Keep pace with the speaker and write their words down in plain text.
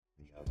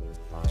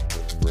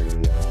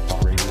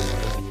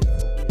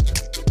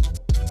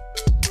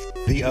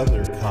The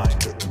other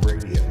kind of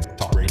radio.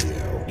 Talk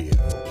radio.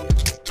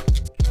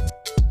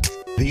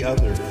 The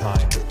other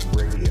kind of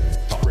radio.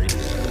 Talk radio.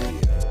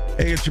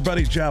 Hey, it's your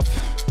buddy Jeff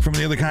from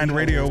The Other Kind of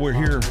Radio. We're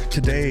here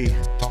today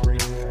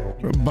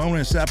for a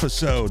bonus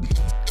episode.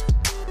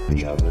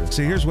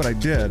 See, here's what I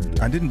did.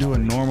 I didn't do a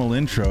normal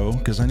intro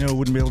because I knew I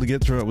wouldn't be able to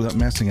get through it without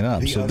messing it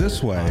up. So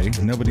this way,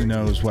 nobody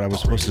knows what I was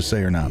supposed to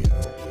say or not.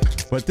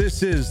 But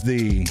this is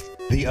the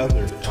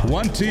other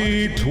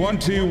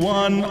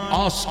 2021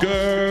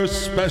 Oscar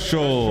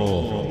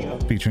special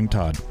featuring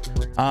Todd.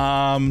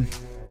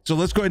 So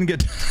let's go ahead and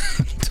get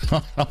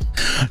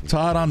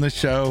Todd on the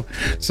show.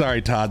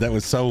 Sorry, Todd, that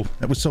was so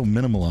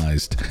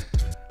minimalized.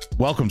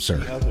 Welcome, sir.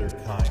 The other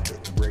kind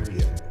of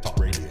radio. Talk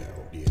radio.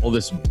 All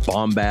this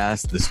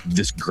bombast,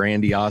 this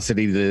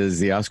grandiosity that is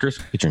the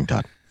Oscars. Featuring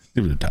Todd.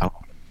 Give it a Todd.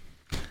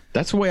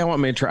 That's the way I want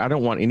my intro. I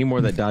don't want any more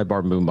of that Dive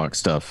Bar Boombox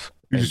stuff.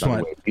 You just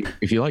want...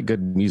 If you like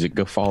good music,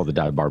 go follow the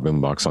Dive Bar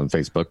Boombox on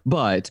Facebook.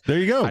 But there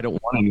you go. I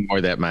don't want any more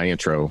of that my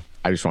intro.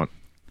 I just want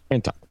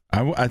and Todd.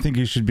 I think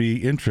you should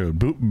be intro.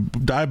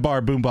 Dive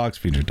Bar Boombox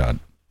feature Todd.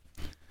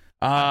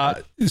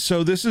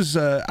 So this is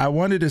I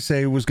wanted to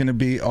say was going to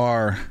be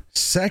our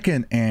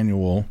second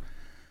annual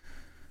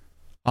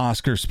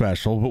Oscar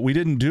special, but we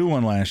didn't do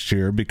one last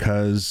year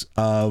because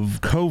of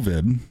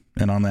COVID.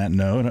 And on that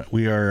note,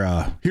 we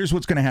are here's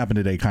what's going to happen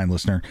today, kind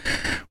listener.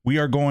 We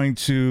are going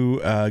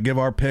to give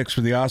our picks for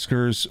the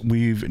Oscars.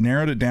 We've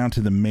narrowed it down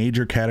to the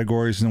major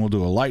categories, and then we'll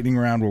do a lightning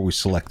round where we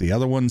select the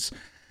other ones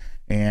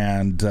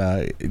and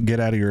get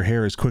out of your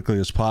hair as quickly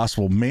as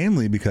possible,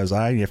 mainly because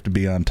I have to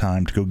be on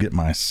time to go get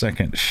my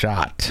second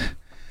shot.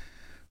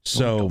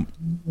 So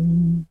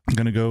I'm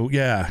gonna go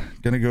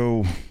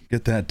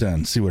get that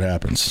done, see what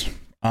happens.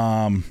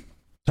 Todd,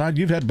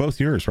 you've had both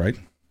yours, right?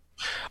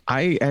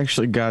 I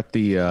actually got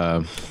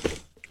the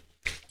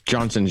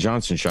Johnson &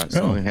 Johnson shot, so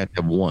I only had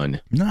to have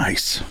one.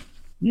 Nice.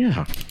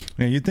 Yeah.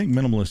 Yeah, you'd think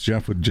minimalist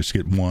Jeff would just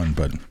get one,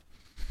 but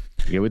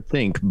you would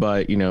think,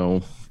 but you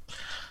know,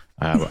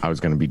 I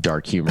was going to be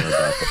dark humor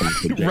about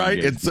the right.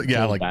 It's like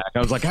I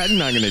was like, I'm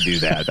not going to do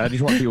that. I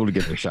just want people to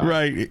get their shot.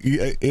 Right.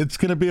 It's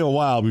going to be a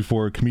while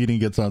before a comedian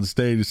gets on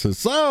stage and says,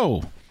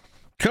 "So,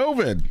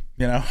 COVID,"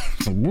 you know.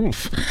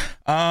 Woof.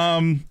 All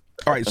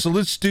right, so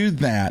let's do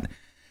that.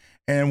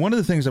 And one of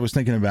the things I was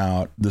thinking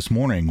about this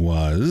morning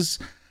was,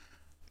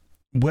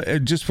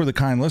 just for the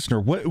kind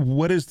listener,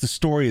 what is the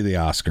story of the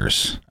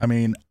Oscars? I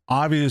mean,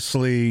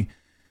 obviously,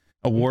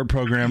 award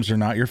programs are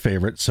not your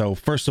favorite. So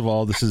first of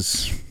all, this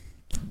is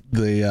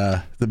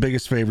the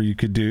biggest favor you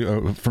could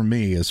do for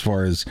me as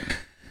far as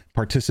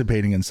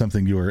participating in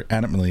something you were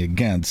adamantly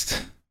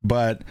against.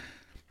 But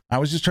I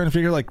was just trying to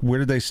figure, like, where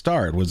did they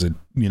start? Was it,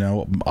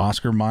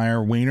 Oscar Mayer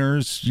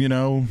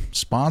Wieners,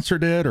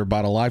 sponsored it or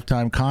bought a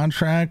lifetime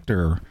contract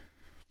or...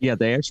 Yeah,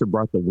 they actually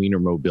brought the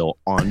Wienermobile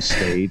on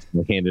stage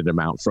and handed them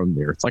out from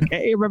there. It's like,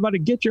 hey, everybody,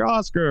 get your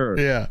Oscar.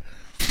 Yeah.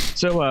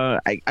 So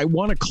I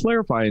want to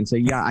clarify and say,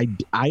 yeah,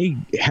 I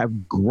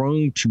have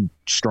grown to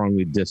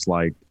strongly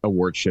dislike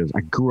award shows.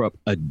 I grew up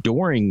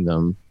adoring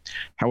them.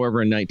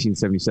 However, in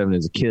 1977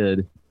 as a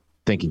kid,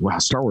 thinking, wow,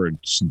 Star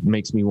Wars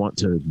makes me want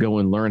to go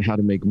and learn how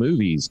to make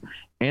movies.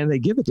 And they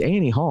give it to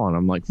Annie Hall. And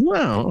I'm like,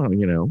 wow,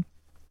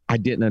 I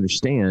didn't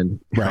understand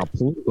how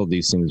political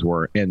these things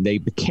were. And they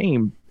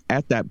became,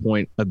 at that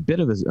point, a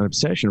bit of an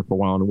obsession for a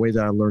while. And the way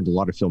that I learned a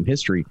lot of film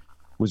history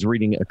was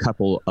reading a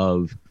couple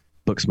of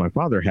books my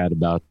father had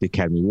about the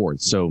Academy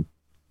Awards. So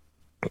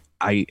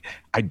I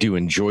do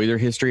enjoy their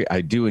history.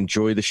 I do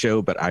enjoy the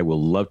show, but I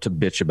will love to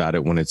bitch about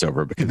it when it's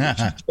over because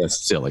it's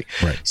just silly.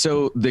 Right.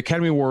 So the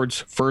Academy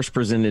Awards first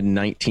presented in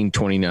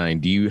 1929.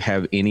 Do you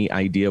have any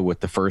idea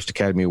what the first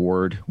Academy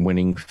Award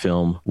winning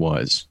film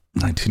was?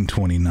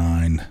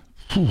 1929.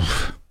 Whew.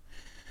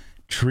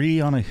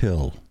 Tree on a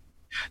Hill.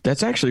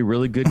 That's actually a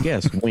really good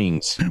guess.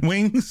 Wings.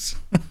 Wings?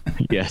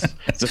 Yes.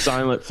 It's a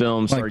silent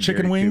film. Like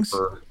Chicken Wings?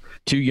 Cooper.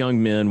 Two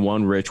young men,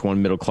 one rich,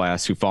 one middle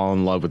class, who fall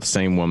in love with the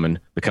same woman,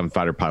 become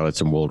fighter pilots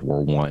in World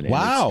War I.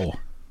 Wow.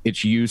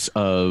 Its use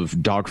of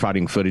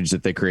dogfighting footage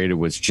that they created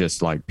was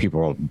just like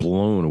people are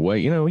blown away.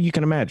 You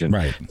can imagine.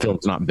 Right.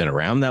 Film's not been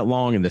around that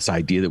long, and this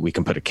idea that we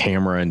can put a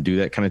camera and do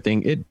that kind of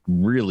thing, it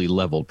really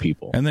leveled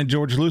people. And then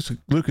George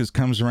Lucas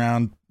comes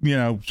around,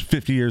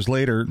 50 years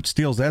later,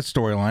 steals that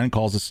storyline and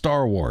calls it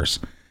Star Wars.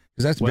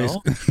 That's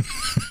basically...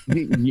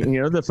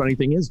 the funny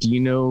thing is, do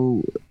you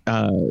know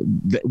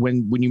that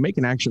when you make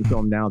an action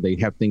film now, they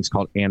have things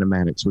called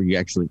animatics where you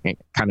actually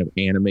kind of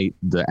animate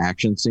the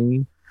action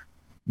scene.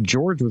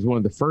 George was one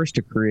of the first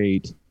to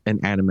create an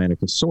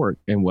animatic of sort,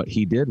 and what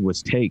he did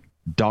was take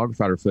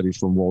dogfighter footage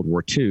from World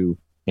War II,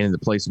 and in the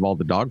place of all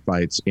the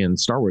dogfights in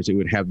Star Wars, it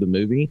would have the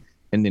movie,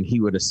 and then he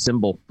would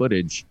assemble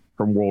footage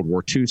from World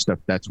War II stuff.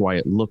 That's why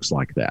it looks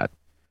like that.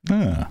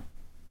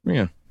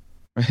 Yeah.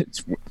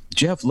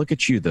 Jeff, look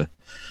at you.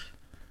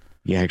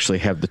 You actually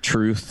have the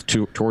truth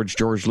towards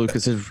George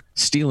Lucas's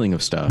stealing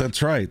of stuff.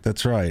 That's right.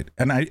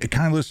 And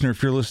kind of listener,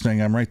 if you're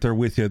listening, I'm right there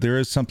with you. There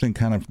is something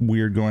kind of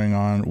weird going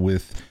on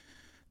with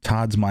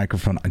Todd's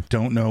microphone. I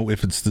don't know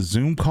if it's the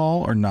Zoom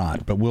call or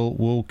not, but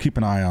we'll keep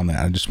an eye on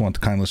that. I just want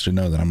the kind listener to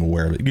know that I'm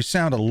aware of it. You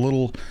sound a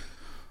little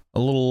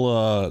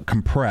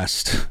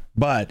compressed,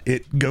 but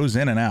it goes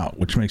in and out,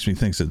 which makes me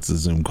think it's a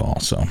Zoom call.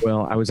 So,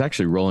 well, I was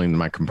actually rolling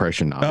my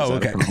compression knob. Oh,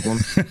 okay.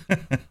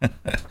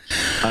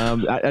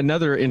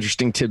 Another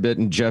interesting tidbit,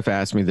 and Jeff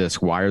asked me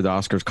this: why are the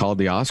Oscars called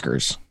the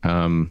Oscars?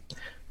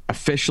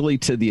 Officially,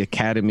 to the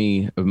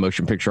Academy of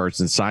Motion Picture Arts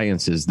and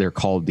Sciences, they're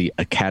called the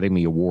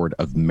Academy Award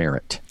of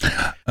Merit.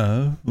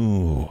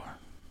 Oh.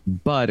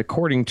 But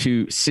according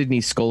to Sidney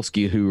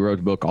Skolsky, who wrote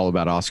a book all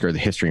about Oscar, the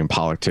history and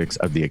politics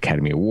of the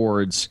Academy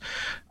Awards,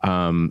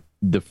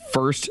 the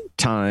first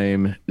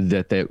time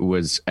that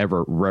was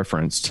ever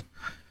referenced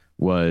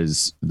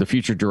was the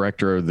future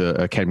director of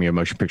the Academy of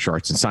Motion Picture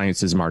Arts and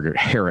Sciences, Margaret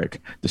Herrick.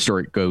 The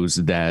story goes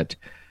that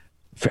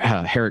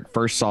Herrick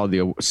first saw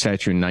the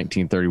statue in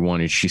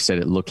 1931, and she said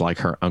it looked like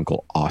her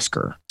uncle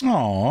Oscar.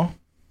 Aw.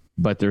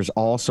 But there's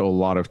also a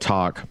lot of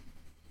talk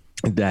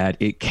that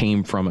it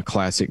came from a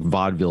classic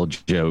vaudeville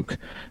joke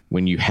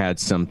when you had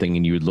something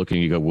and you would look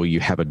and you go, well, you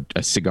have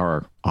a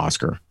cigar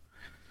Oscar.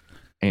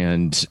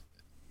 And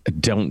I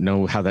don't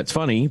know how that's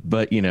funny,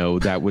 but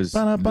that was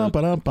those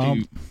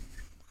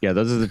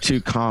are the two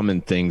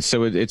common things.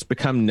 So it's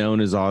become known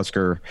as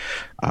Oscar.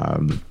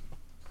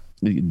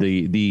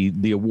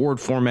 The award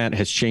format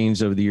has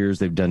changed over the years.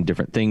 They've done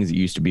different things. It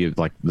used to be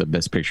like the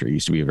Best Picture. It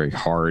used to be a very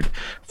hard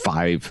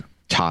 5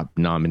 top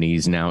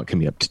nominees. Now it can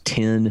be up to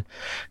 10,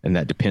 and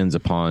that depends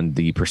upon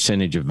the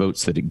percentage of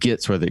votes that it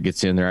gets, whether it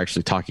gets in. They're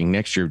actually talking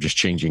next year of just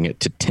changing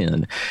it to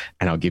 10,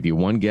 and I'll give you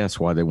one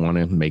guess why they want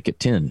to make it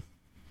 10.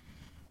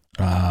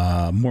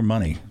 More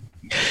money.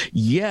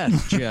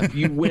 Yes, Jeff,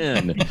 you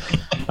win.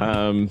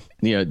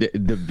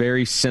 The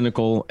very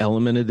cynical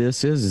element of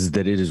this is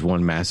that it is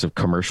one massive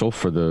commercial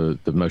for the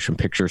Motion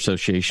Picture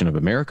Association of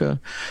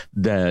America,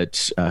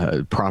 that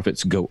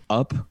profits go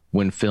up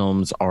when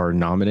films are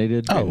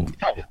nominated. Oh.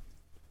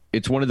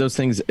 It's one of those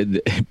things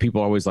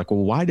people are always like, well,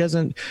 why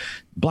doesn't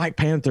Black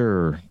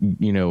Panther,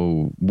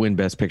 win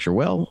Best Picture?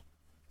 Well,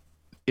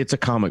 it's a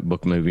comic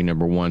book movie,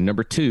 number one.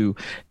 Number two,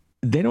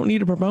 they don't need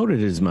to promote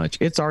it as much.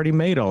 It's already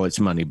made all its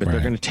money, but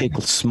they're going to take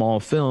small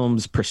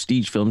films,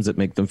 prestige films that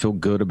make them feel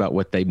good about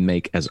what they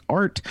make as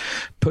art,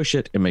 push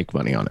it, and make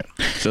money on it.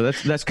 So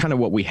that's kind of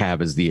what we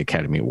have as the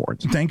Academy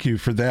Awards. Thank you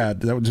for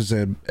that. That was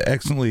just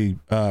excellently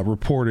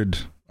reported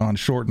on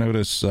short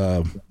notice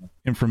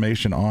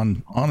information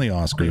on the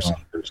Oscars.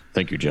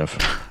 Thank you, Jeff.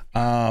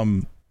 I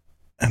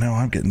know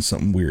I'm getting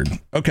something weird.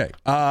 Okay.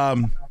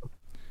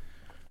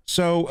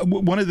 So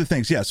one of the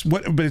things, yes,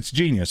 but it's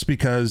genius,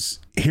 because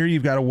here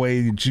you've got a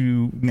way that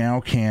you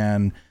now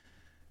can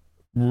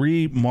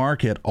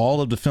remarket all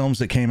of the films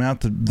that came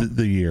out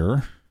the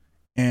year.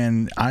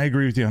 And I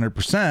agree with you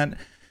 100%.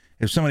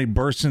 If somebody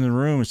bursts in the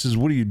room and says,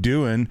 what are you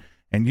doing?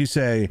 And you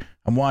say,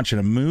 I'm watching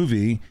a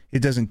movie, it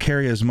doesn't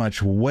carry as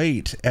much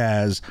weight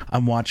as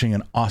I'm watching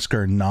an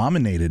Oscar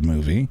nominated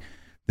movie.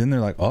 Then they're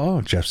like,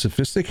 oh, Jeff's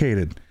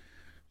sophisticated.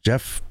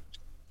 Jeff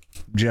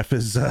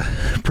is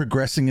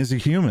progressing as a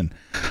human.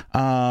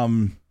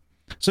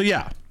 So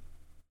yeah,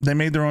 they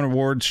made their own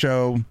awards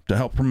show to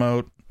help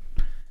promote,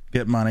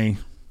 get money.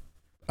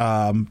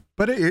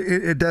 But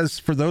it does,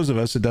 for those of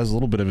us, it does a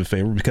little bit of a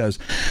favor, because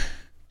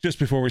just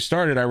before we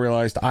started, I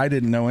realized I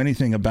didn't know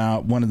anything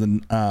about one of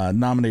the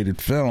nominated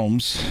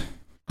films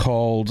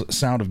called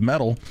Sound of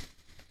Metal.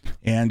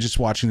 And just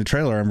watching the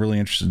trailer, I'm really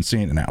interested in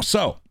seeing it now.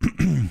 So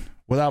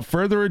without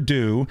further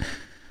ado,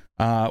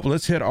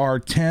 let's hit our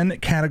 10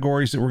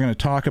 categories that we're going to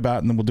talk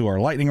about, and then we'll do our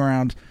lightning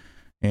round.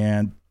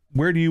 And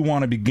where do you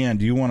want to begin?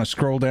 Do you want to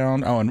scroll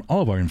down? Oh, and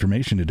all of our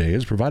information today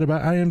is provided by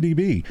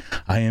IMDb,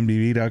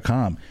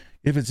 imdb.com.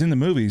 If it's in the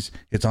movies,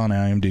 it's on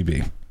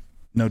IMDb.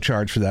 No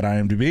charge for that,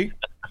 IMDb.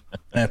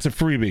 That's a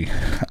freebie.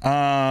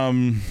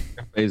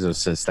 Bezos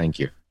says thank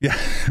you. Yeah.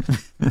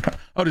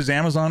 Oh, does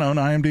Amazon own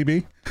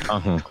IMDb?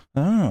 Uh-huh.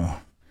 Oh,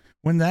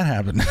 when that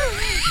happened?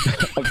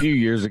 A few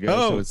years ago.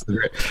 Oh. So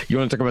you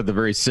want to talk about the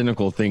very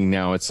cynical thing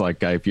now? It's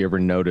like, if you ever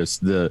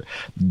notice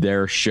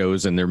their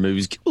shows and their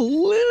movies get a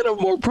little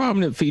more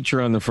prominent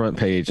feature on the front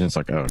page, and it's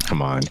like, oh,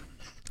 come on.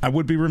 I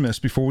would be remiss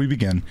before we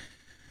begin.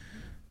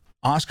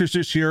 Oscars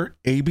this year,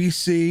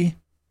 ABC,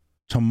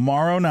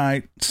 tomorrow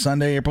night,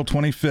 Sunday, April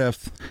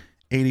 25th,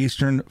 8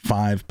 Eastern,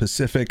 5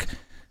 Pacific,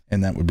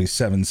 and that would be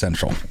 7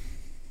 Central.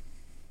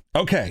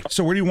 Okay,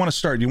 so where do you want to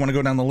start? Do you want to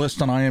go down the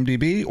list on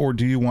IMDb, or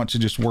do you want to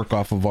just work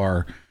off of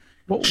our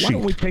Well, why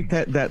don't we take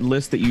that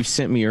list that you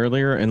sent me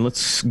earlier, and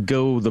let's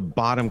go the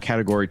bottom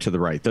category to the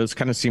right. Those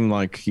kind of seem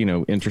like,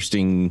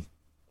 interesting,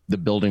 the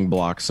building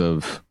blocks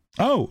of.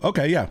 Oh,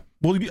 okay, yeah.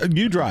 Well,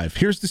 you drive.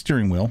 Here's the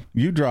steering wheel.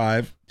 You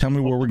drive. Tell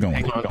me where we're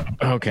going.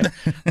 Okay.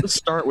 Let's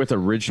start with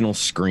original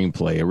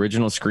screenplay.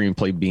 Original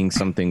screenplay being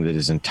something that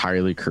is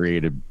entirely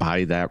created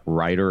by that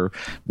writer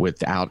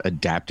without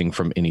adapting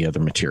from any other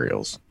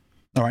materials.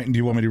 All right. And do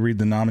you want me to read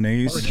the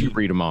nominees? Or do you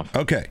read them off?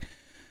 Okay.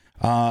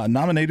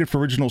 Nominated for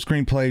original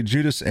screenplay: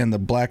 Judas and the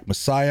Black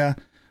Messiah,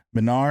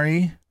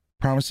 Minari,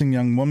 Promising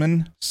Young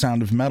Woman,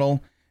 Sound of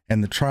Metal,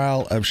 and The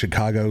Trial of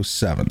Chicago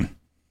 7.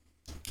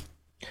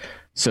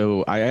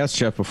 So I asked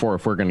Jeff before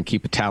if we're going to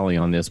keep a tally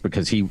on this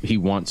because he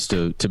wants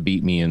to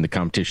beat me in the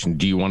competition.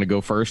 Do you want to go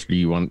first, or do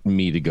you want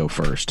me to go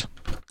first?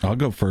 I'll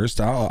go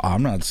first.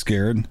 I'm not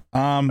scared.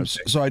 Okay.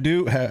 So I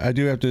do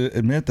have to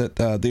admit that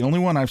the only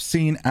one I've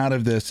seen out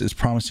of this is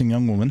Promising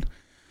Young Woman,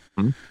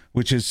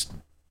 which is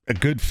a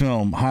good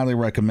film. Highly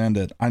recommend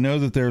it. I know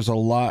that there's a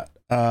lot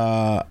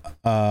out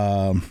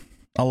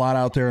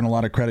there and a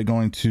lot of credit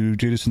going to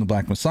Judas and the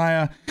Black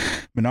Messiah.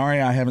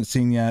 Minari I haven't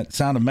seen yet.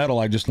 Sound of Metal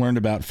I just learned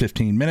about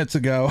 15 minutes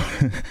ago.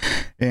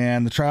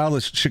 And The Trial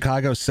of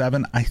Chicago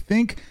 7. I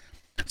think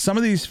some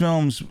of these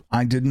films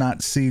I did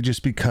not see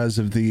just because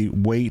of the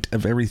weight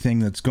of everything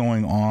that's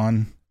going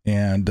on.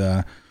 And,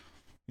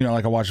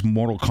 like I watched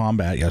Mortal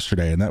Kombat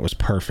yesterday, and that was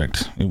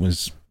perfect. It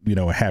was,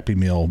 a Happy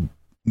Meal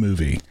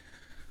movie.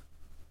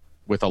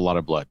 With a lot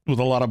of blood.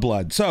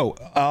 So,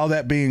 all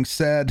that being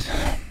said,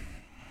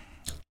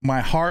 my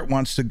heart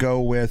wants to go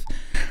with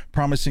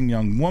Promising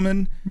Young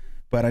Woman,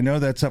 but I know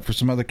that's up for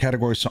some other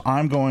categories, so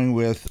I'm going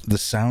with The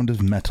Sound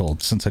of Metal,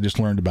 since I just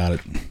learned about it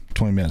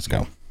 20 minutes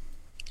ago.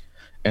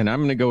 And I'm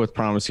going to go with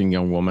Promising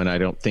Young Woman. I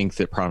don't think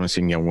that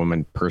Promising Young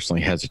Woman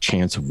personally has a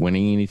chance of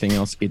winning anything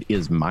else. It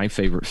is my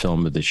favorite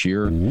film of this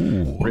year.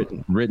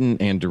 Written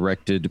and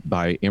directed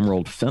by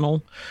Emerald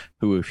Fennell,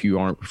 who, if you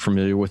aren't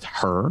familiar with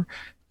her,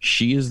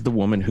 she is the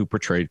woman who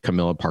portrayed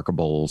Camilla Parker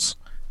Bowles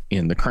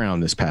in The Crown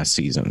this past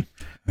season.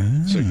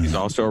 So she's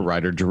also a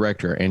writer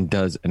director and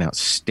does an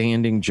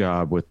outstanding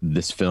job with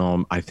this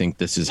film. I think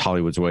this is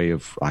Hollywood's way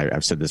of,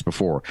 I've said this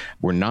before,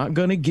 we're not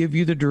going to give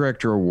you the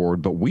director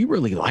award, but we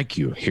really like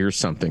you. Here's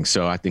something.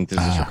 So I think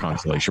this is your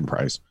consolation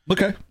prize.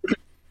 Okay.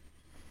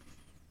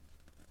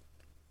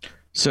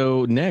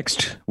 So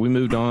next we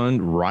moved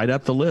on right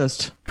up the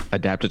list.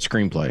 Adapted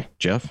screenplay.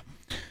 Jeff?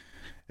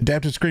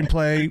 Adapted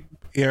screenplay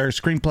are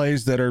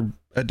screenplays that are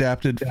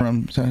adapted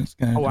from.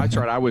 Oh, that's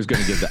right. I was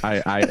going to give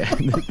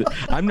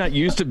that. I'm not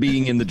used to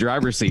being in the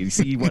driver's seat.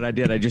 See what I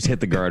did? I just hit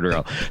the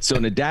guardrail. So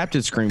an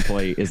adapted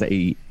screenplay is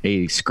a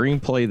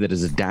screenplay that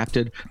is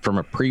adapted from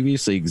a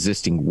previously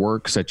existing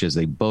work, such as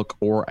a book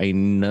or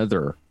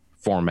another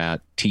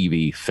format,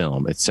 TV,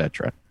 film,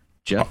 etc.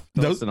 Jeff,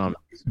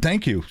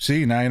 thank you.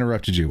 See, now I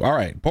interrupted you. All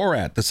right.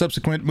 Borat, the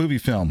subsequent movie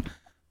film,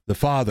 The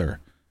Father,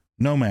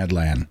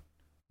 Nomadland,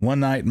 One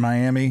Night in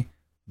Miami,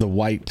 The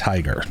White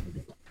Tiger.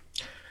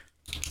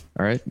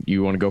 All right.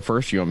 You want to go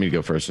first? You want me to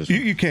go first?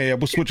 You can.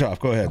 We'll switch off.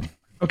 Go ahead.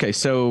 Okay.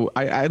 So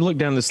I looked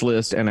down this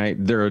list, and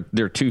there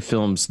are two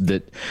films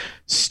that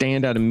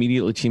stand out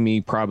immediately to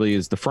me, probably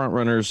as the front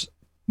runners.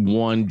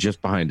 One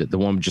just behind it. The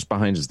one just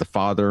behind is The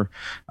Father,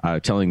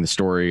 telling the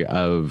story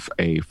of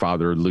a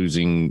father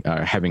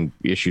having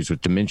issues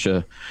with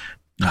dementia.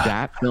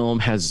 That film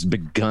has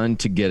begun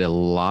to get a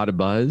lot of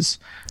buzz,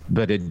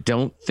 but I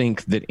don't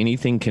think that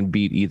anything can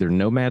beat either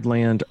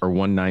Nomadland or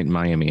One Night in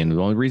Miami. And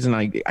the only reason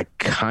I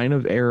kind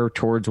of err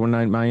towards One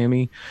Night in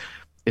Miami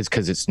is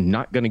because it's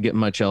not going to get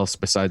much else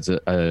besides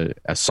a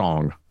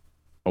song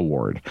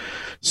award.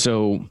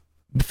 So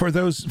for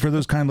those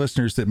kind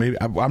listeners that maybe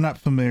I'm not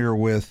familiar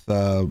with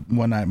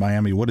One Night in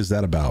Miami, what is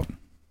that about?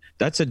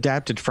 That's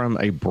adapted from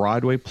a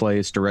Broadway play.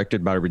 It's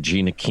directed by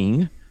Regina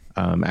King,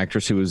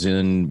 actress who was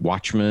in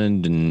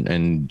Watchmen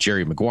and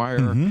Jerry Maguire.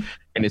 Mm-hmm.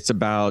 And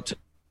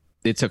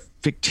it's a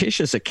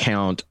fictitious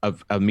account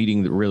of a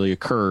meeting that really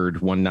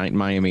occurred one night in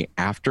Miami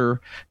after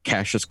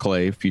Cassius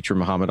Clay, future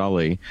Muhammad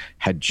Ali,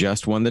 had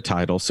just won the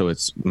title. So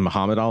it's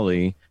Muhammad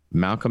Ali,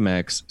 Malcolm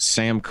X,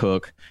 Sam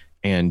Cooke,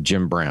 and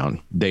Jim Brown.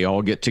 They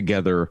all get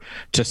together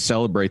to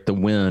celebrate the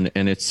win,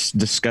 and it's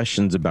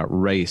discussions about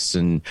race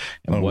and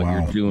what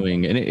you're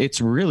doing. And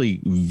it's really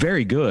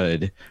very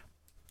good.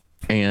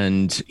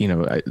 And,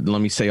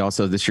 let me say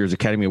also this year's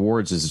Academy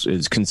Awards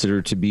is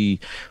considered to be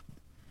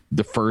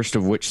the first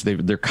of which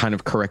they're kind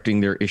of correcting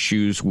their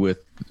issues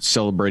with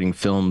celebrating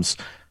films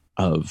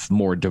of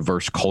more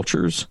diverse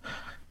cultures.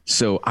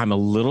 So I'm a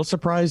little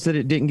surprised that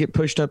it didn't get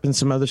pushed up in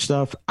some other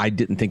stuff. I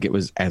didn't think it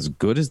was as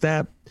good as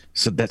that.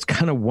 So that's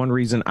kind of one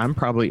reason I'm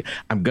going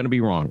to be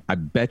wrong. I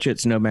bet you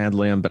it's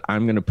Nomadland, but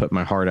I'm going to put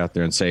my heart out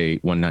there and say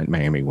One Night in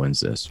Miami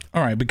wins this.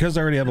 All right. Because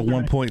I already have a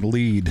 1-point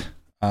lead,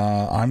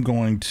 I'm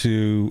going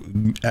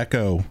to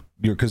echo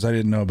because I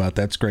didn't know about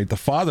that. That's great. The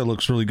Father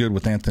looks really good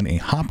with Anthony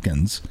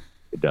Hopkins.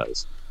 It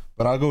does.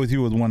 But I'll go with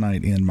you with One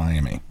Night in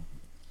Miami.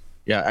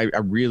 Yeah,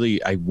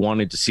 I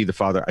wanted to see The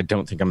Father. I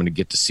don't think I'm going to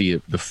get to see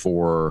it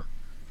before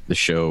the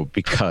show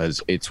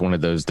because it's one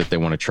of those that they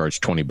want to charge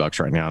 $20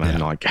 right now. And I'm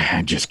like,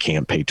 I just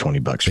can't pay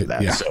 $20 for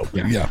that. Yeah. So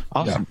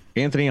Awesome.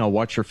 Yeah. Anthony, I'll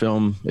watch your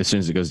film as soon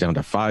as it goes down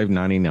to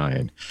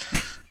 $5.99.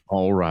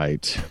 All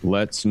right,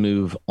 let's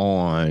move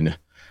on.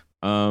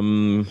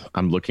 I'm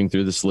looking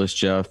through this list,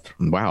 Jeff.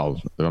 Wow,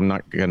 I'm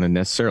not going to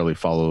necessarily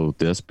follow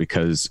this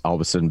because all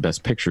of a sudden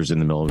Best Picture's in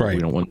the middle of it.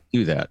 We don't want to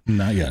do that.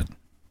 Not yet.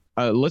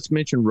 Let's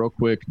mention real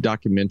quick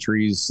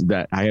documentaries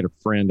that I had a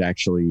friend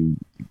actually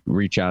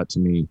reach out to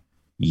me.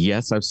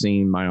 Yes, I've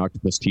seen My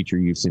Octopus Teacher.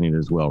 You've seen it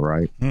as well,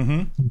 right?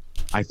 Mm-hmm.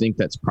 I think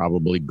that's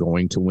probably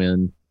going to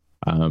win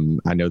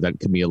I know that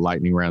can be a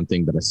lightning round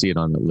thing, but I see it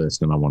on the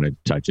list and I want to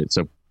touch it.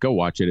 So go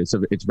watch it.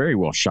 It's very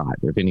well shot.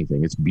 If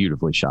anything, it's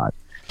beautifully shot.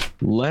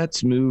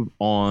 Let's move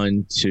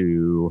on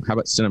to, how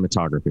about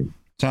cinematography?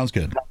 Sounds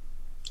good.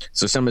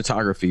 So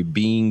cinematography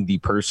being the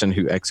person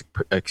who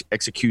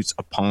executes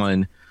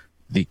upon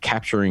the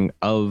capturing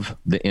of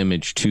the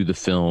image to the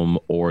film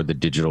or the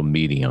digital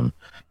medium.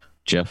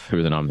 Jeff, who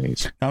are the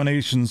nominees?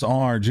 Nominations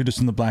are Judas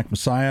and the Black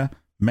Messiah,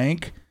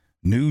 Mank,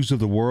 News of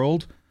the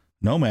World,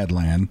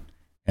 Nomadland,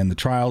 and The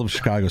Trial of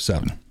Chicago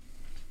 7.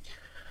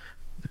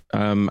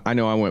 I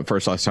know I went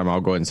first last time.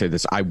 I'll go ahead and say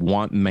this. I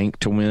want Mank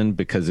to win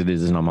because it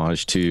is an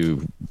homage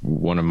to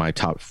one of my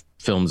top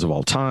films of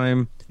all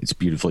time. It's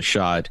beautifully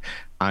shot.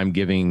 I'm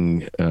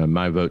giving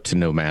my vote to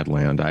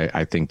Nomadland.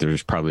 I think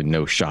there's probably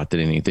no shot that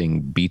anything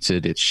beats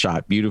it. It's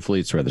shot beautifully.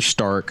 It's rather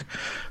stark.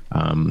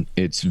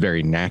 It's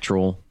very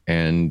natural.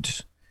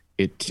 And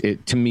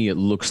it to me, it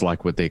looks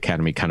like what the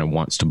Academy kind of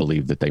wants to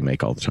believe that they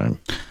make all the time.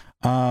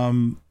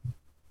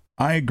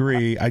 I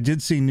agree. I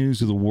did see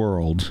News of the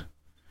World.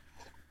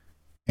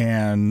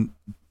 And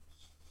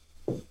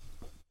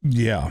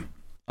yeah,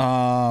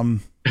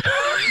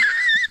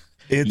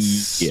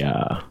 it's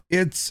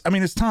I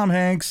mean, it's Tom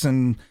Hanks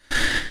and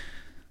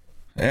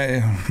I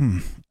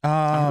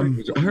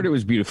heard it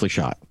was beautifully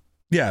shot.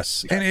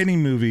 Yes, and any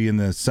movie in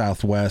the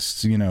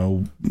Southwest, you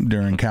know,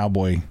 during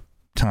cowboy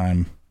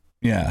time.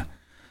 Yeah.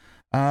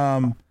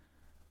 Nomadland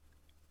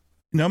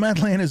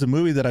is a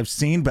movie that I've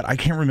seen, but I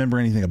can't remember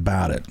anything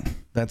about it.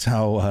 That's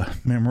how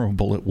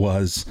memorable it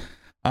was.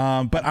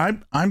 But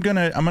I'm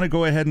gonna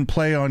go ahead and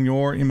play on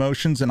your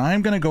emotions, and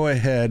I'm gonna go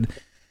ahead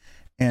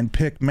and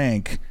pick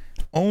Mank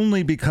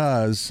only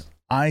because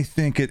I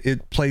think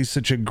it plays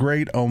such a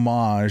great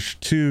homage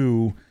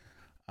to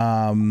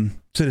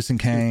Citizen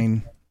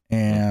Kane,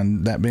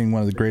 and that being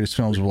one of the greatest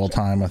films of all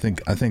time. I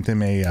think they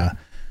may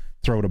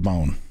throw it a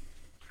bone.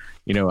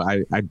 You know,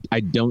 I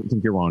don't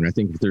think you're wrong. I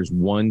think if there's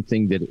one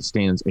thing that it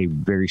stands a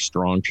very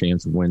strong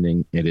chance of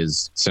winning, it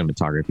is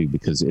cinematography,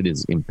 because it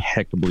is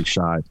impeccably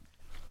shot.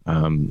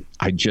 The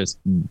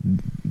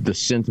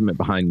sentiment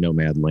behind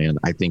Nomadland,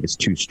 I think, is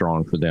too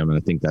strong for them, and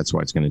I think that's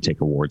why it's going to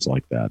take awards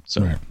like that.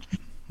 So, right.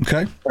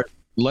 Okay,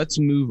 let's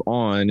move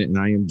on. And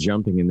I am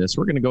jumping in this.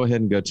 We're going to go ahead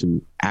and go to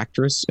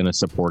actress in a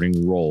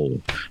supporting role.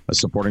 A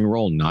supporting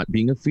role not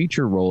being a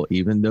feature role,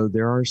 even though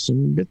there are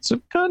some bits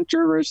of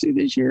controversy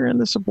this year in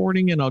the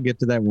supporting, and I'll get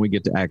to that when we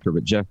get to actor.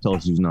 But Jeff, tell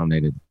us who's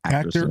nominated.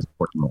 Actress in a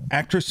supporting role.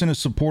 Actress in a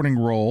supporting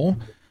role: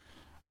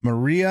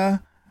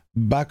 Maria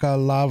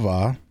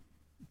Bakalova.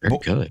 Very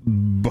good.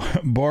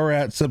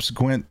 Borat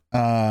subsequent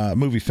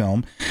movie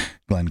film,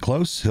 Glenn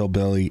Close,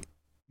 Hillbilly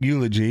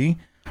Eulogy,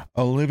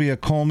 Olivia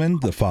Colman,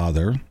 The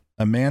Father,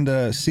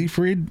 Amanda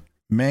Seyfried,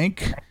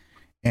 Mank,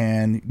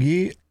 and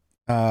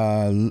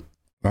I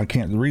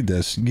can't read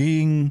this,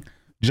 Ying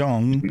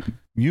Jong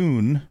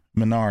Yoon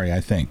Minari,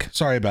 I think.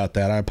 Sorry about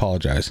that. I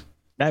apologize.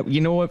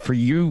 You know what? For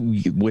you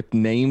with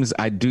names,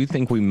 I do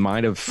think we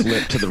might have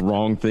flipped to the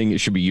wrong thing. It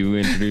should be you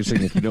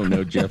introducing. If you don't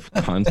know, Jeff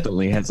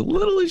constantly has a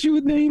little issue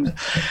with names,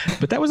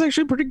 but that was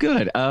actually pretty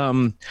good.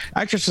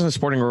 Actress in a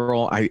supporting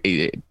role,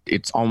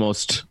 it's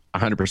almost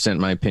 100%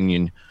 in my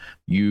opinion.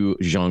 Yu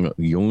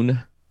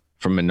Jong-yoon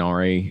from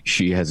Minari.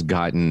 She has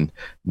gotten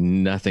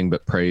nothing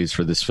but praise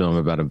for this film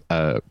about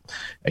a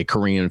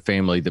Korean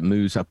family that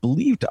moves, I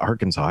believe, to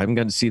Arkansas. I haven't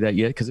got to see that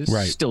yet because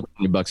it's still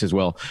 $20 as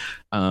well.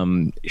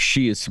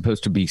 She is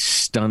supposed to be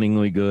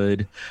stunningly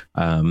good.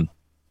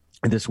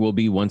 This will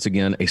be, once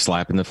again, a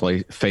slap in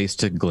the face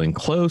to Glenn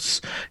Close.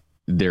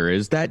 There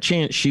is that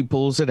chance she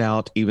pulls it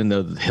out, even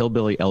though the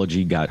Hillbilly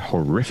Elegy got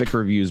horrific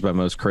reviews by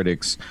most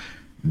critics.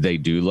 They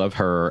do love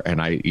her, and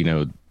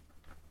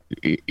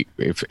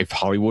if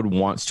Hollywood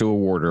wants to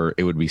award her,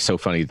 it would be so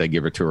funny if they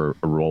give her to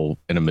a role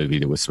in a movie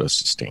that was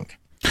supposed to stink.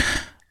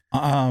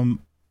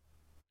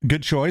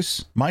 Good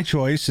choice. My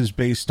choice is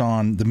based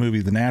on the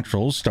movie The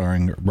Naturals,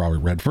 starring Robert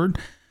Redford,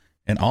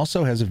 and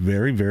also has a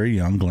very, very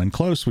young Glenn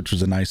Close, which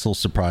was a nice little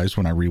surprise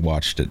when I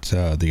rewatched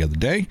it the other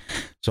day.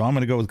 So I'm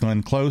going to go with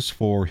Glenn Close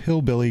for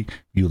Hillbilly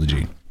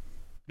Eulogy.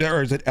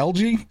 Or is it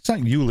Elegy? It's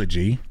not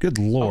Eulogy. Good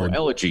Lord.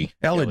 Elegy.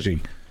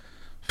 Elegy.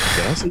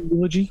 Did I say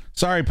Eulogy?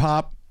 Sorry,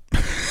 Pop.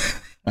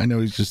 I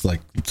know he's just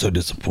like so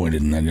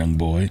disappointed in that young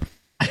boy.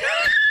 All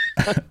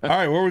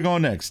right, where are we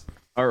going next?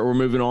 All right, we're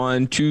moving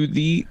on to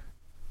the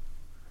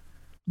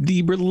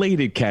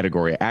related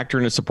category. Actor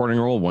in a supporting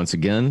role, once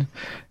again.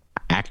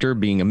 Actor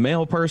being a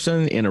male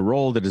person in a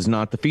role that is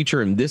not the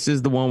feature, and this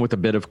is the one with a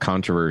bit of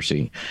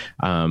controversy.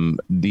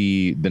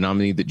 The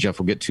nominee that Jeff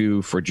will get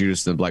to for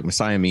Judas and the Black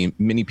Messiah,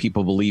 many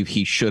people believe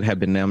he should have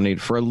been nominated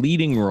for a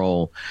leading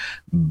role,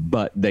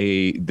 but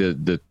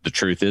the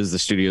truth is the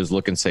studios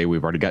look and say,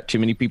 we've already got too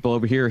many people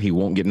over here. He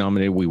won't get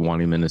nominated. We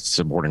want him in a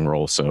supporting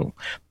role. So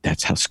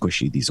that's how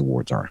squishy these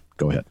awards are.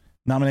 Go ahead.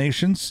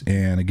 Nominations,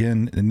 and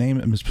again, the name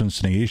and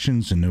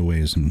mispronunciations in no way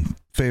is in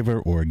favor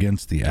or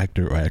against the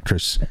actor or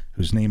actress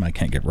whose name I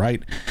can't get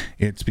right.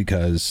 It's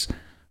because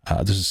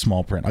this is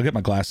small print. I'll get my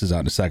glasses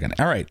out in a second.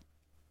 All right.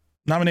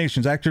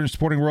 Nominations: actor in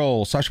supporting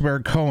role, Sacha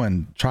Baron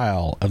Cohen,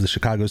 Trial of the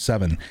Chicago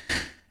 7.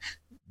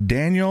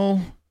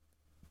 Daniel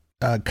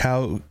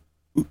Kaluuya,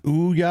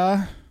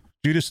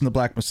 Judas and the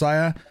Black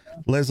Messiah,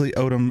 Leslie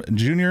Odom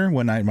Jr.,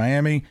 One Night in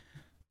Miami,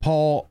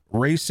 Paul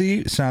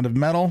Racy, Sound of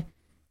Metal,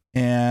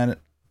 and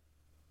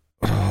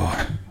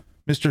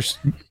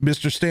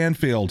Mr.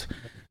 Stanfield,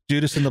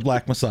 Judas and the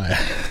Black Messiah.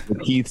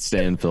 Keith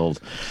Stanfield.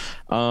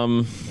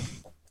 I'm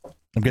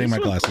getting my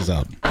glasses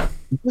out.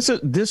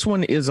 This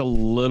one is a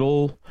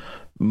little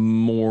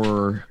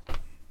more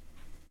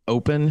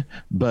open,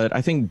 but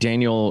I think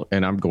Daniel,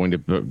 and I'm going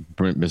to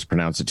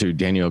mispronounce it too,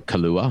 Daniel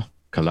Kaluuya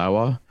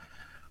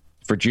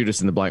for Judas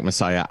and the Black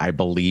Messiah, I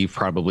believe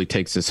probably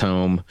takes us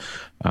home.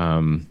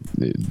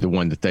 The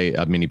one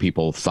that many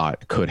people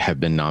thought could have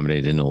been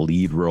nominated in a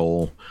lead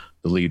role.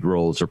 The lead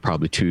roles are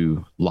probably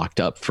too locked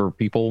up for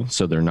people,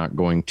 so they're not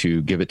going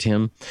to give it to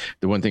him.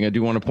 The one thing I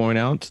do want to point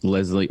out,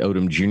 Leslie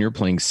Odom Jr.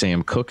 playing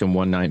Sam Cooke in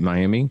One Night in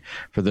Miami.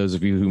 For those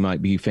of you who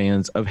might be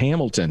fans of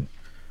Hamilton,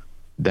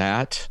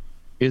 that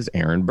is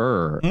Aaron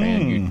Burr,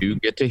 and you do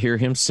get to hear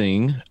him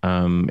sing.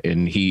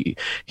 And he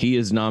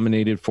is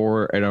nominated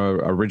for an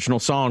original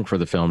song for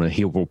the film, and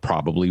he will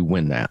probably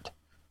win that.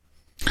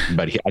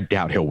 But I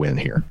doubt he'll win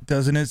here.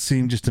 Doesn't it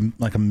seem just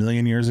like a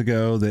million years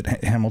ago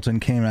that Hamilton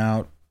came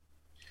out,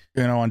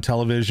 on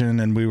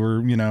television, and we were,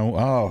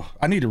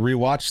 I need to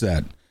rewatch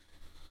that.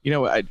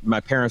 My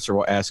parents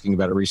are asking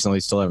about it recently.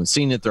 Still haven't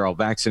seen it. They're all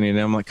vaccinated.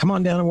 And I'm like, come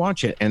on down and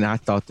watch it. And I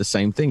thought the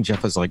same thing.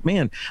 Jeff was like,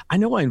 man, I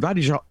know I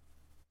invited y'all.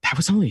 That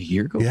was only a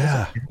year ago.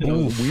 Yeah.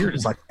 Weird.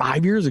 It's like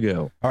 5 years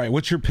ago. All right.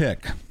 What's your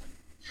pick?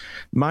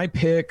 My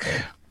pick,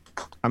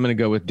 I'm going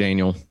to go with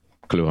Daniel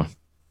Kaluuya.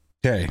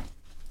 Okay.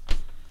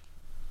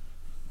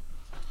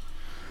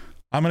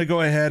 I'm going to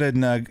go ahead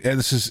and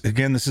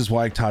this is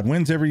why Todd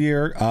wins every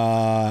year.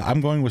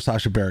 I'm going with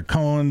Sacha Baron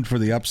Cohen for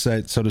the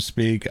upset, so to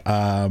speak.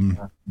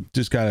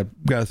 Just gotta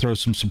throw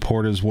some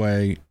support his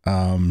way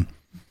on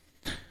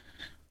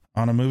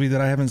a movie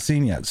that I haven't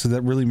seen yet. So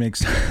that really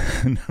makes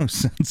no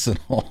sense at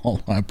all.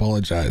 I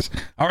apologize.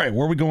 All right,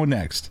 where are we going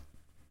next?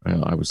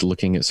 Well, I was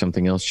looking at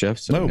something else, Jeff.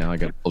 So now I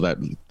got to pull that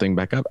thing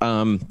back up.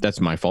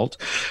 That's my fault.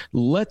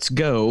 Let's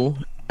go,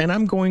 and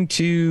I'm going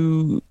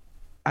to.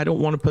 I don't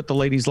want to put the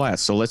ladies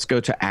last. So let's go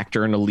to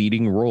actor in a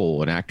leading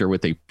role, an actor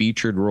with a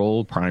featured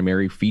role,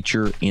 primary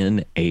feature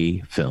in a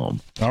film.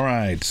 All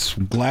right.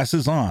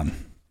 Glasses on.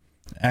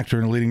 Actor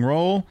in a leading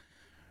role.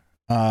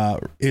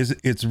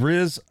 It's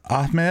Riz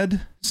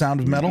Ahmed, Sound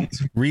of Metal.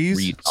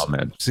 Riz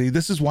Ahmed. See,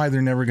 this is why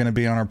they're never going to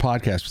be on our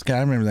podcast. I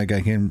remember that guy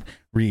came.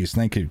 Riz.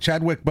 Thank you.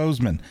 Chadwick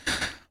Boseman.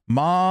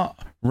 Ma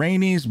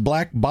Rainey's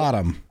Black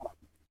Bottom.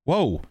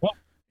 Whoa.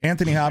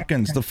 Anthony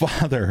Hopkins, the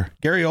father.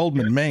 Gary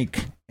Oldman,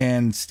 Mank,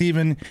 and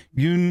Stephen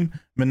Yoon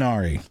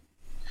Minari.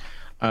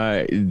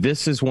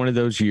 This is one of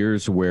those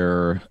years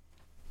where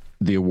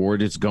the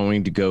award is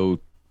going to go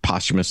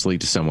posthumously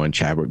to someone,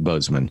 Chadwick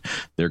Boseman.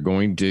 They're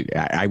going to.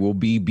 I will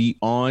be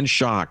beyond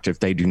shocked if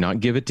they do not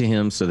give it to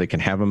him, so they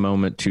can have a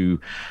moment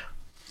to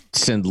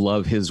send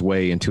love his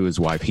way and to his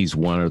wife. He's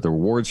won other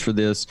awards for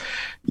this.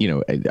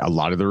 A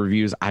lot of the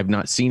reviews, I've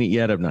not seen it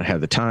yet. I've not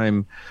had the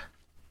time.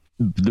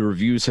 The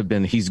reviews have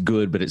been he's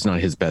good, but it's not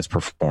his best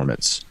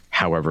performance.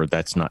 However,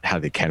 that's not how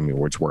the Academy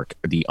Awards work.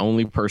 The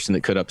only person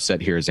that could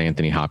upset here is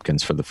Anthony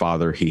Hopkins for the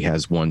father. He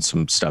has won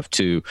some stuff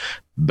too,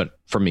 but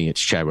for me,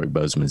 it's Chadwick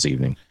Boseman's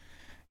evening.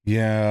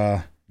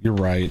 Yeah, you're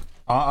right.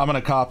 I'm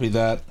going to copy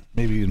that.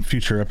 Maybe in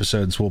future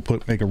episodes, we'll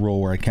make a rule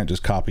where I can't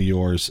just copy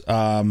yours.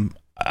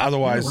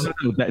 Otherwise,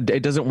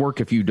 it doesn't work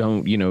if you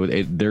don't.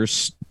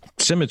 There's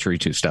symmetry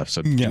to stuff,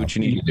 so do what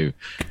you need to do.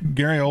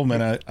 Gary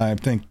Oldman, I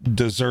think,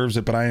 deserves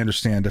it, but I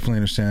definitely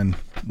understand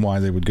why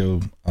they would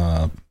go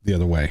the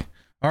other way.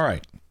 All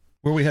right,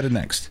 where are we headed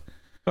next?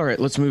 All right,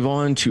 let's move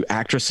on to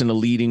actress in a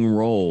leading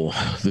role,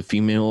 the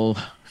female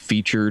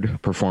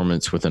featured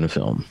performance within a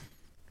film.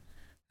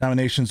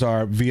 Nominations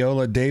are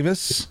Viola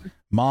Davis,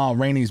 Ma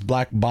Rainey's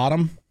Black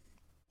Bottom,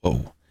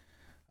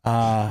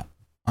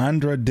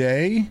 Andra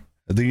Day,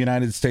 The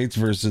United States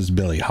versus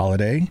Billie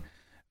Holiday,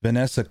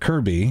 Vanessa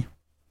Kirby,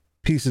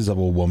 Pieces of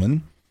a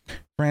Woman,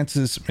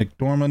 Frances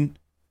McDormand,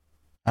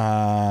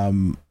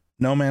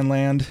 No Man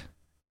Land,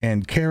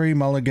 and Carey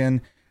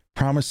Mulligan,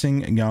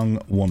 Promising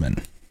Young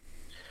Woman.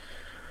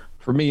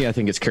 For me, I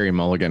think it's Carey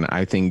Mulligan.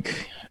 I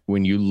think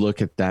when you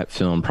look at that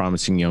film,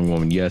 Promising Young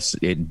Woman, yes,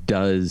 it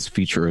does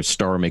feature a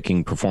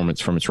star-making performance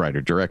from its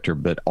writer-director,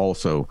 but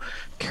also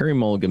Carey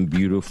Mulligan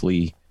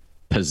beautifully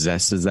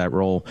possesses that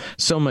role,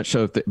 so much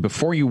so that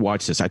before you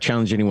watch this, I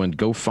challenge anyone to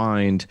go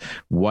find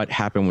what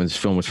happened when this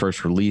film was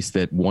first released.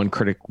 That one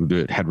critic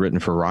that had written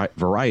for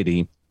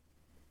Variety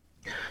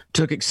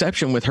took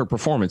exception with her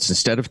performance.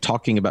 Instead of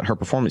talking about her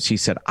performance, he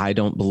said, I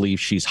don't believe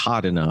she's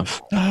hot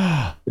enough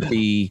to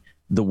be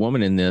the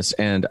woman in this.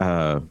 And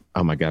oh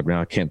my God,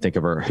 now I can't think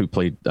of her, who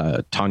played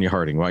Tanya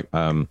Harding, right?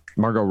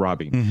 Margot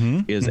Robbie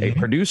is a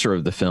producer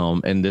of the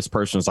film. And this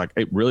person was like,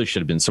 it really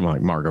should have been someone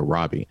like Margot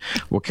Robbie.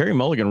 Well, Carey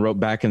Mulligan wrote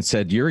back and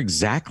said, you're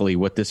exactly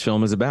what this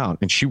film is about.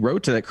 And she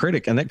wrote to that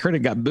critic, and that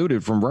critic got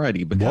booted from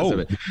Variety because of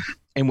it.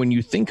 And when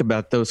you think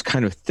about those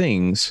kind of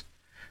things,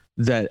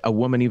 that a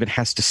woman even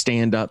has to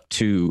stand up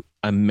to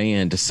a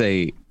man to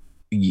say,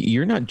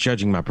 you're not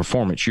judging my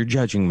performance, you're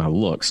judging my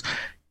looks,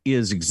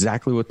 is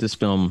exactly what this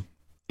film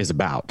is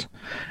about.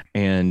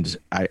 And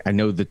I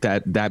know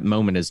that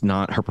moment is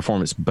not her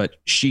performance, but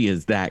she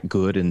is that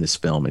good in this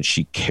film and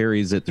she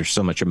carries it. There's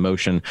so much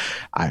emotion.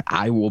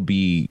 I will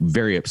be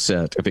very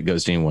upset if it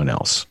goes to anyone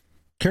else.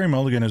 Carey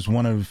Mulligan is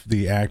one of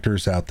the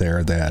actors out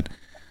there that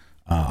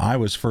I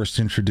was first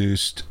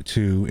introduced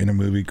to in a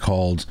movie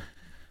called,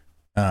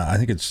 I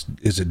think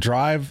is it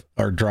Drive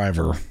or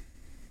Driver?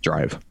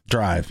 Drive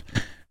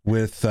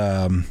with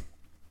Ryan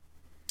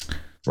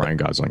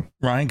Gosling.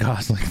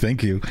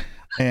 Thank you.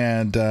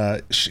 And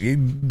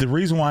the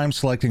reason why I'm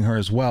selecting her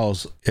as well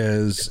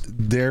is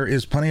there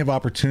is plenty of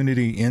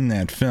opportunity in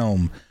that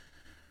film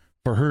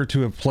for her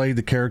to have played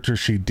the character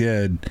she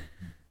did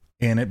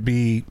and it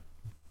be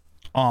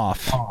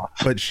off.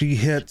 But she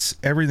hits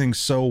everything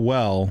so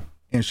well,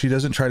 and she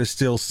doesn't try to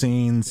steal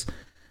scenes.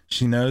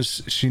 She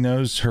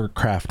knows her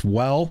craft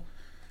well,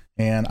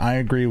 and I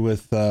agree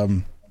with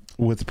the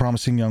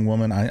Promising Young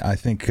Woman. I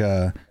think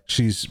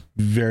she's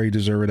very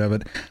deserving of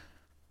it.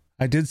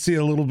 I did see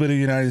a little bit of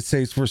United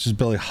States versus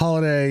Billie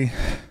Holiday.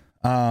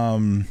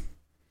 And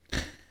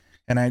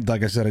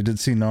like I said, I did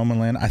see No Man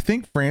Land. I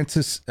think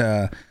Frances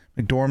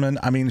McDormand,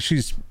 I mean,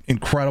 she's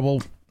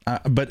incredible.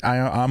 But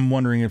I'm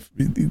wondering if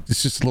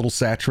it's just a little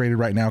saturated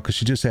right now because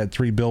she just had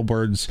 3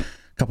 billboards a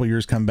couple of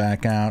years come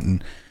back out.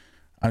 And,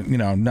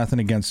 nothing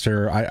against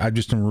her. I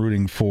just am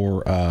rooting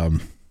for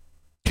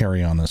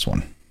Carey on this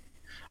one.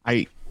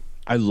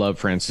 I love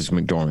Frances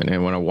McDormand,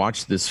 and when I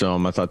watched this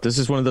film, I thought this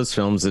is one of those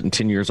films that in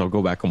 10 years I'll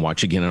go back and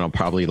watch again, and I'll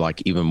probably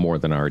like even more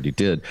than I already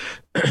did.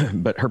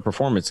 But her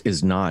performance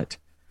is not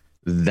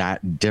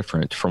that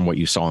different from what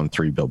you saw in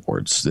 3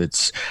 billboards.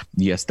 It's,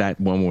 yes,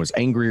 that one was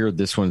angrier,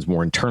 this one's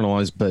more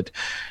internalized, but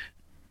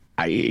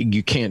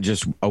you can't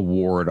just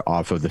award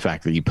off of the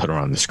fact that you put her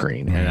on the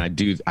screen. Mm-hmm.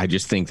 And I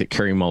just think that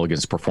Carey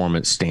Mulligan's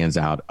performance stands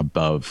out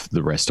above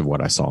the rest of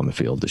what I saw in the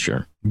field this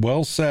year.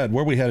 Well said.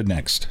 Where are we headed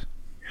next?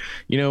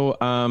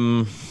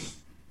 I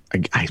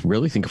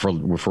really think if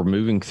we're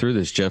moving through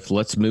this, Jeff,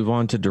 let's move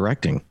on to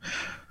directing.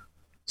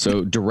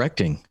 So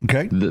directing,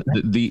 okay,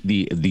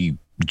 the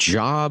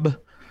job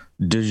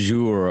de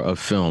jour of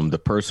film, the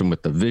person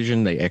with the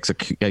vision, they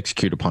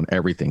execute upon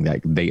everything. That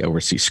they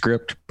oversee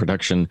script,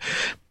 production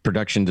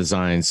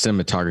design,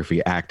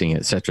 cinematography, acting,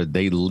 etc.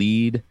 They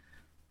lead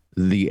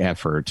the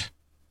effort.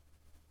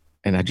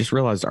 And I just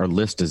realized our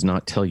list does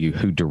not tell you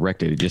who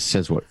directed. It just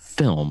says what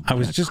film. I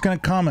was just going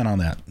to comment on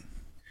that.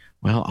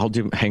 Well,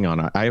 hang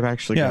on. I've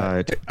actually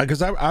got,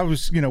 because I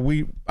was,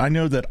 I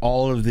know that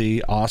all of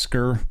the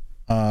Oscar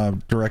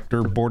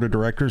board of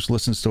directors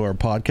listens to our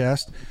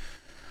podcast.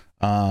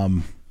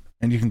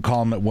 And you can call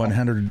them at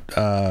 100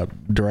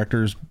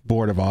 directors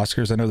board of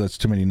Oscars. I know that's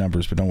too many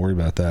numbers, but don't worry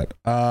about that.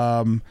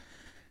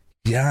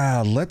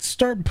 Yeah, let's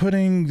start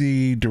putting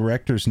the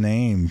director's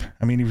name.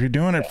 I mean, if you're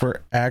doing it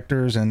for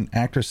actors and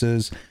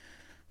actresses,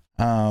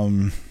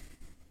 because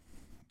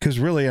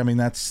really, I mean,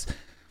 that's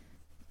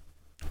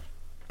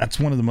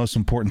one of the most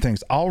important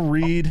things. I'll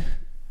read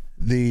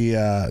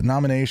the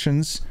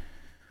nominations,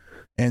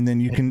 and then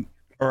you can,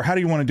 or how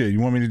do you want to do it?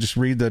 You want me to just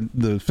read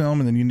the film,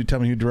 and then you need to tell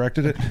me who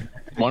directed it?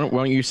 Why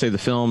don't you say the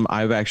film?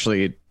 I've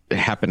actually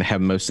happen to have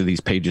most of these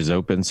pages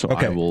open, so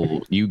okay.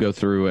 You go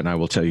through and I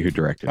will tell you who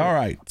directed it. All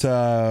right.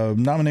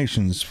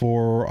 Nominations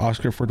for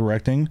Oscar for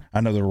directing.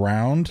 Another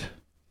round.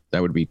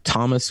 That would be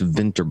Thomas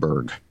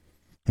Vinterberg.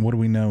 What do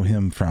we know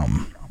him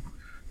from?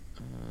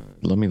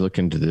 Let me look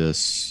into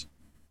this.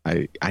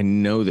 I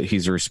know that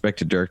he's a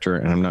respected director,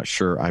 and I'm not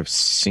sure I've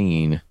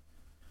seen.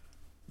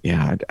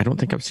 Yeah, I don't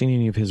think I've seen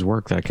any of his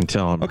work that I can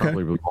tell. I'm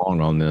probably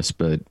wrong on this,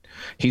 but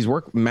he's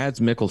worked. Mads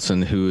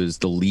Mikkelsen, who is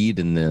the lead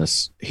in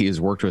this, he has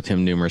worked with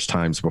him numerous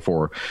times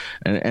before.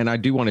 And I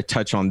do want to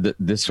touch on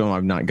this film.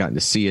 I've not gotten to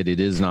see it.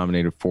 It is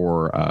nominated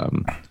for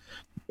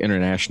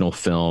international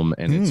film,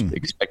 and it's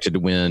expected to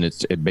win.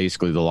 It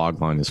basically, the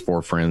logline is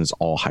 4 friends,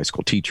 all high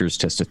school teachers,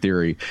 test a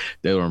theory.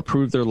 They will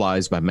improve their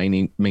lives by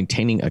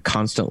maintaining a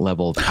constant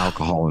level of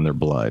alcohol in their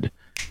blood.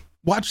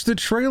 Watch the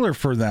trailer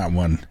for that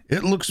one.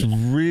 It looks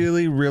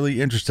really,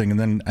 really interesting. And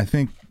then I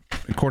think,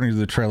 according to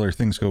the trailer,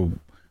 things go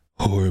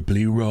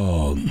horribly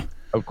wrong.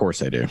 Of course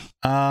they do.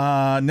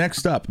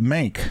 Next up,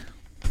 Mank.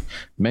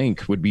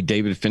 Mank would be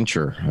David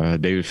Fincher.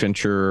 David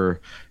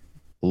Fincher,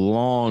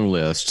 long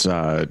list.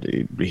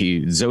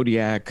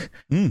 Zodiac,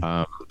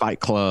 Fight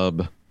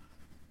Club,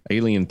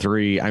 Alien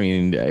 3. I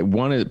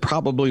mean,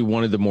 probably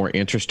one of the more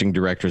interesting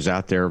directors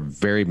out there.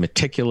 Very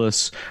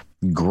meticulous.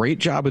 Great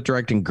job with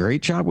directing,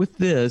 great job with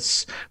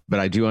this, but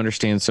I do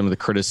understand some of the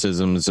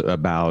criticisms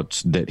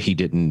about that he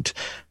didn't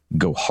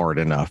go hard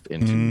enough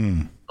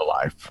into the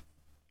life.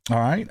 All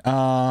right.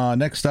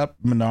 Next up,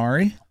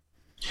 Minari.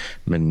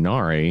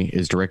 Minari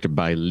is directed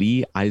by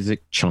Lee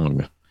Isaac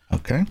Chung.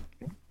 Okay.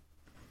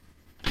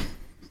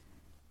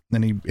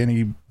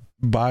 Any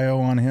bio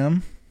on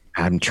him?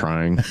 I'm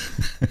trying,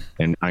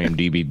 and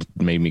IMDb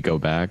made me go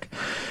back.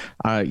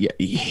 Yeah,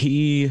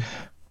 he.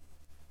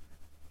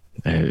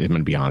 I'm going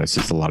to be honest,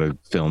 it's a lot of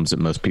films that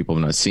most people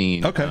have not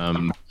seen.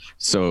 Okay.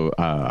 So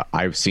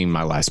I've seen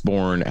My Last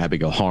Born,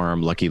 Abigail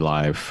Harm, Lucky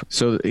Life.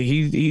 So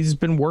he's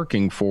been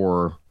working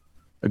for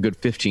a good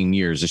 15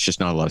 years. It's just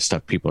not a lot of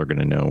stuff people are going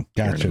to know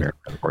here in America,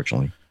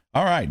 unfortunately.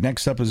 All right.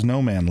 Next up is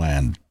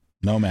Nomadland.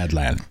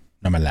 Nomadland.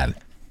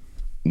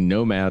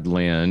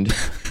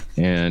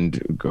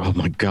 And oh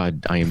my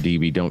God,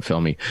 IMDb, don't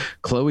fail me.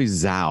 Chloe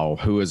Zhao,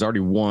 who has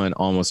already won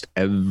almost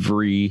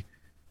every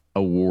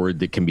award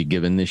that can be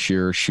given this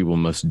year, she will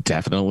most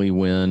definitely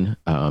win.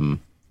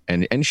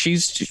 And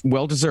she's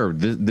well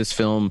deserved. This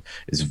film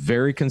is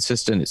very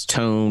consistent. Its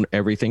tone,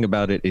 everything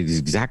about it is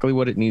exactly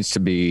what it needs to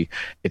be.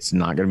 It's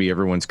not going to be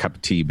everyone's cup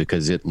of tea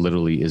because it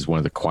literally is one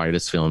of the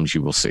quietest films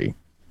you will see.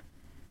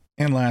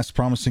 And last,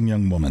 Promising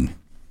Young Woman.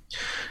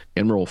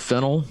 Emerald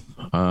Fennell.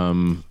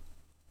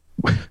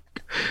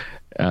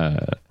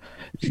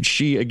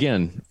 She,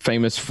 again,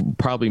 famous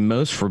probably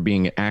most for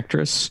being an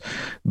actress,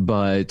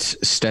 but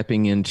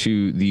stepping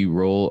into the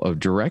role of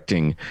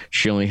directing.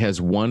 She only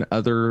has one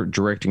other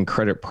directing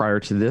credit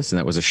prior to this, and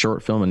that was a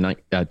short film in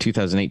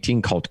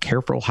 2018 called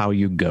Careful How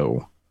You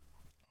Go.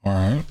 All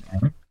right.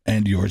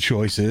 And your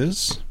choice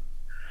is?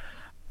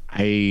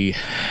 I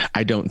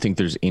don't think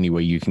there's any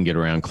way you can get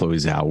around Chloe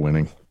Zhao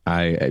winning.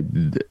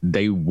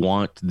 They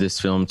want this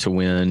film to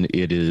win.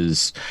 It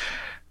is...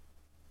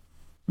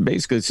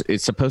 Basically,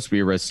 it's supposed to be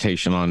a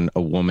recitation on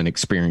a woman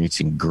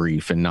experiencing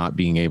grief and not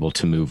being able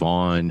to move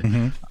on.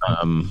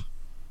 Mm-hmm.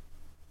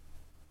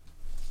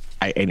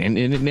 And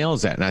it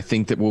nails that. And I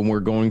think that when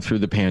we're going through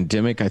the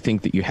pandemic, I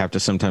think that you have to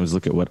sometimes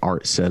look at what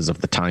art says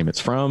of the time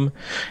it's from.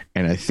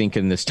 And I think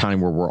in this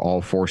time where we're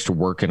all forced to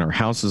work in our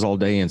houses all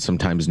day and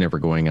sometimes never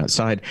going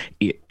outside,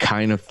 it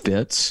kind of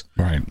fits.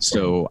 Right.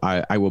 So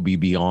I will be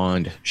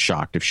beyond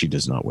shocked if she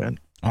does not win.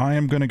 I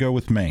am going to go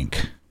with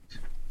Mank.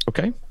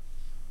 Okay.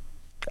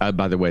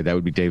 By the way, that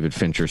would be David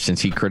Fincher, since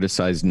he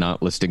criticized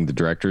not listing the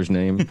director's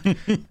name.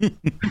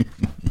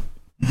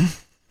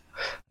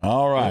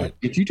 All right.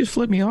 Did you just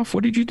flip me off?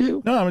 What did you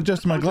do? No, I'm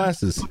adjusting my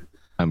glasses.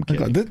 I'm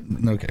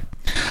kidding. Okay.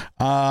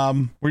 Where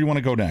do you want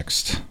to go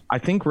next? I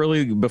think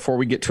really before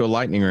we get to a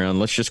lightning round,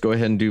 let's just go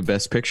ahead and do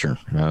Best Picture.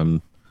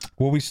 Well,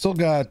 we still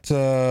got,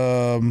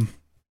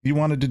 you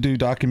wanted to do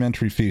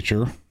documentary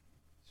feature.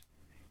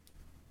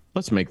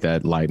 Let's make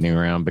that lightning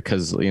round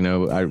because,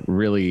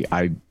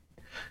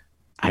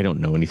 I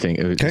don't know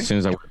anything. Okay. As soon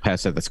as I went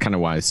past that, that's kind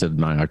of why I said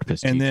My Octopus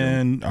Teacher. And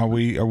then are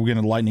we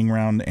going to lightning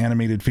round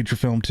animated feature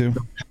film too?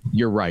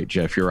 You're right,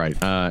 Jeff. You're right.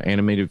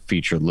 Animated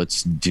feature.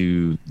 Let's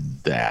do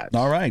that.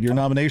 All right. Your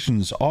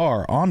nominations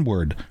are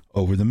Onward,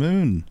 Over the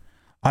Moon,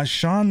 A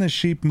Shaun the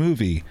Sheep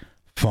Movie,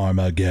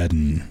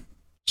 Farmageddon,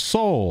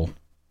 Soul,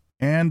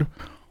 and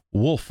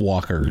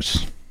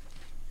Wolfwalkers.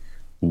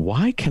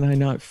 Why can I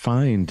not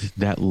find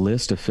that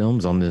list of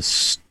films on this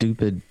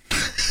stupid...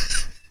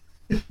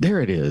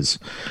 There it is.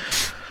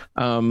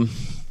 I'm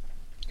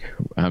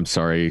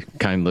sorry,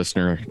 kind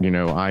listener.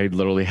 I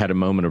literally had a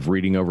moment of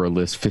reading over a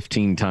list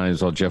 15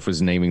 times while Jeff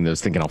was naming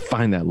those, thinking I'll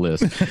find that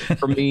list.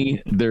 For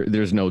me,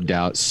 there's no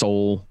doubt.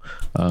 Soul,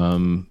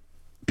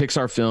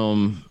 Pixar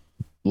film,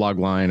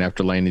 logline: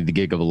 after landing the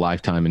gig of a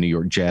lifetime, a New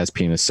York jazz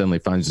pianist suddenly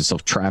finds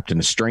himself trapped in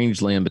a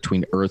strange land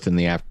between Earth and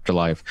the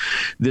afterlife.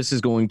 This is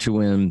going to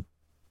win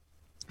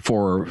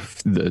for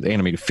the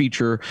animated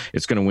feature.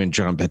 It's going to win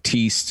John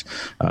Batiste,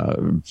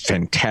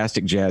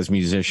 fantastic jazz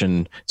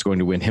musician. It's going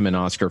to win him an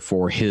Oscar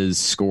for his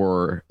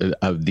score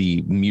of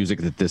the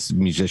music that this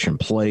musician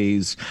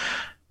plays.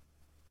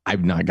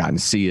 I've not gotten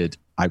to see it.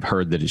 I've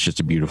heard that it's just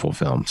a beautiful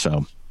film.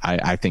 So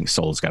I think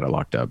Soul's got it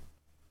locked up.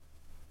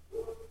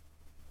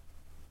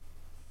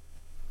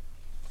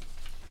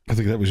 I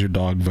think that was your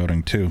dog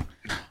voting too.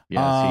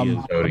 Yes, he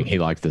is voting. He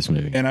liked this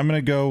movie. And I'm going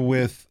to go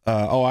with,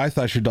 I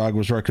thought your dog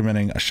was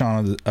recommending a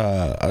Shaun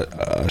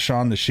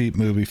the Sheep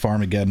movie,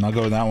 Farmageddon. I'll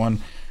go with that one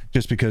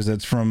just because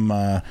it's from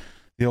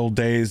the old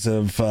days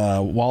of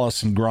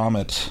Wallace and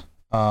Gromit,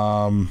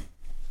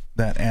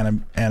 that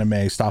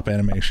anime, stop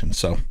animation.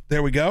 So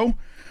there we go.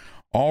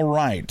 All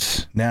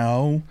right.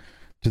 Now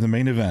to the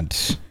main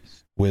event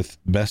with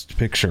Best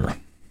Picture.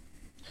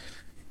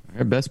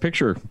 Best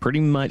Picture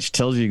pretty much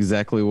tells you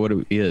exactly what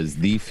it is.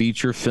 The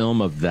feature film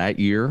of that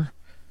year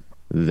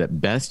that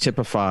best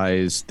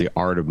typifies the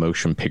art of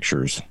motion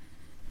pictures.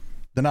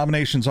 The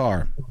nominations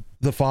are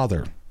The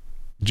Father,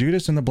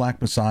 Judas and the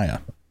Black Messiah,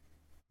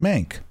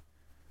 Mank,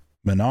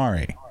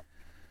 Minari,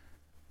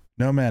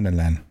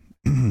 Nomadland.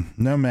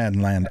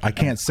 Nomadland. I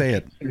can't say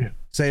it.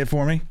 Say it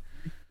for me.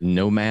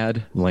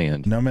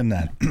 Nomadland.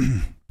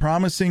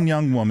 Promising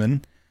Young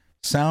Woman,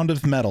 Sound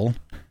of Metal,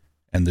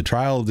 and The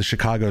Trial of the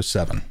Chicago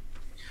 7.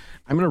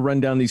 I'm going to run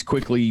down these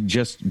quickly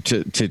just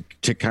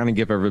to kind of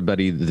give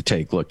everybody the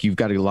take. Look, you've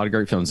got a lot of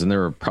great films, and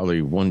there are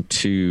probably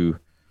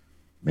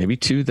maybe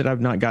two that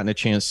I've not gotten a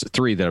chance,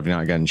 three that I've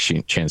not gotten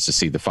a chance to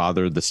see. The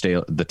Father,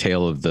 the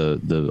tale of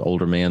the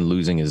older man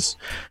losing his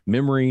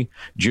memory,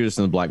 Judas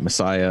and the Black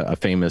Messiah, a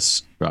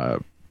famous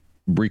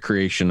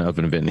recreation of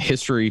an event in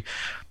history,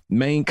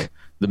 Mank,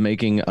 the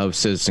making of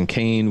Citizen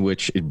Kane,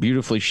 which is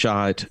beautifully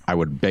shot. I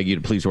would beg you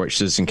to please watch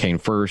Citizen Kane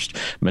first.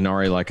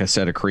 Minari, like I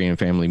said, a Korean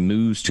family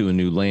moves to a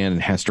new land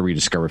and has to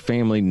rediscover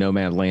family.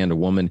 Nomad land, a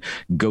woman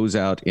goes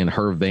out in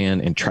her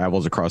van and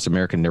travels across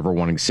America, never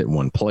wanting to sit in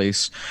one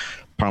place.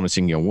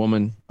 Promising young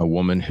woman, a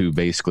woman who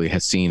basically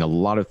has seen a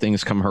lot of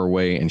things come her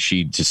way, and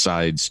she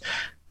decides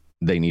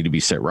they need to be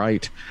set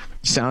right.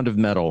 Sound of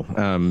Metal,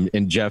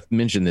 and Jeff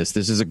mentioned this.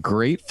 This is a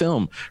great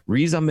film.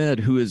 Riz Ahmed,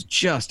 who is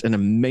just an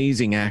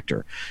amazing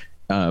actor,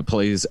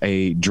 plays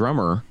a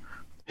drummer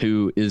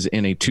who is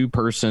in a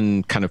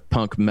two-person kind of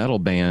punk metal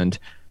band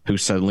who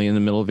suddenly in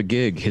the middle of a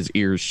gig, his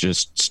ears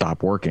just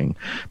stop working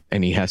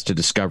and he has to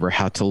discover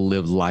how to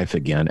live life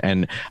again.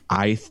 And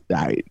I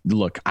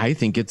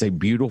think it's a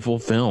beautiful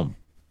film.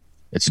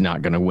 It's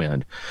not going to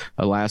win.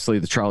 Lastly,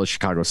 The Trial of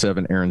Chicago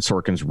 7, Aaron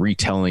Sorkin's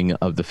retelling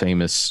of the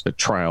famous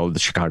trial of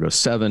the Chicago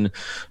 7.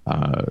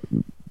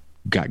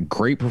 Got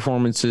great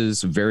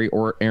performances, very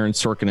Aaron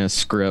Sorkin-esque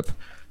script.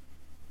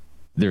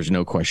 There's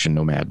no question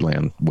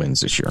Nomadland wins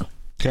this year.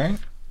 Okay.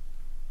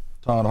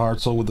 Todd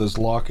Hartzell with his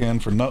lock-in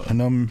for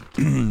man.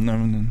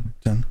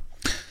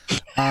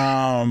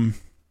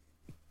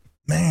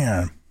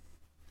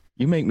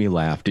 You make me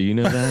laugh. Do you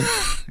know that?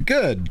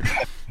 Good.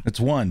 It's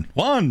one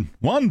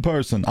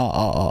person.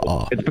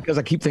 It's because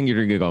I keep thinking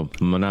you're going to go,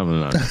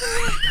 phenomena.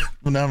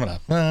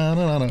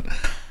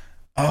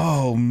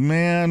 Oh,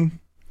 man.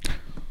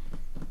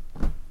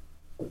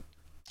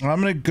 I'm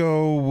going to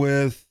go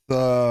with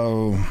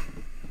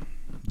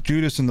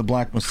Judas and the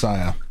Black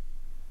Messiah.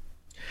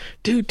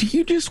 Dude, do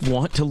you just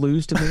want to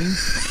lose to me?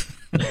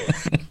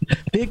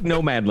 Pick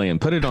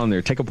Nomadland. Put it on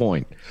there. Take a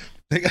point.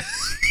 Take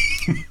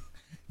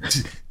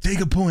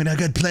a point. I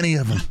got plenty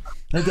of them.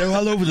 They're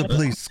all over the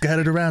place,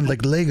 scattered around like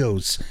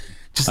Legos.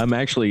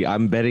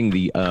 I'm betting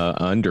the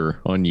under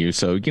on you,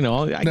 so I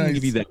can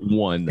give you that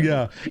one.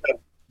 Yeah.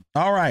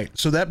 All right.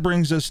 So that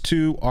brings us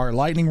to our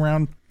lightning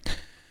round.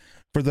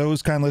 For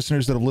those kind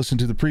listeners that have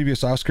listened to the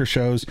previous Oscar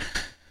shows,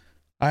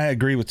 I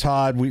agree with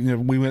Todd.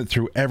 We went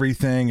through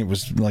everything. It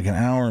was like an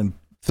hour and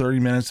 30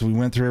 minutes. We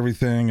went through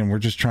everything, and we're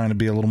just trying to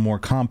be a little more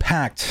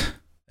compact,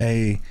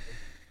 a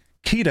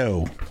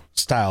keto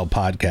style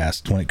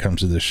podcast when it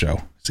comes to this show.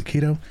 Is it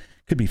keto?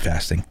 Could be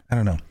fasting. I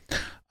don't know.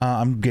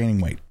 I'm gaining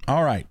weight.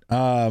 All right.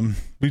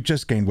 We've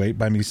just gained weight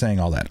by me saying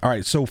all that. All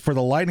right. So for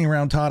the lightning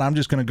round, Todd, I'm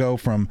just going to go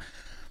from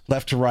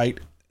left to right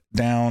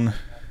down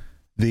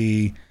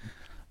the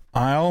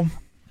aisle.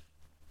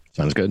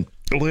 Sounds good.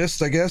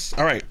 List, I guess.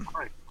 All right.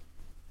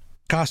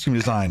 Costume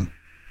design.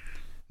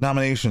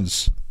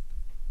 Nominations.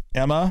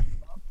 Emma.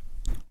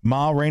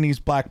 Ma Rainey's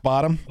Black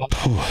Bottom.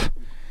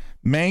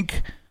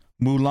 Mank.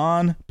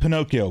 Mulan.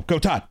 Pinocchio. Go,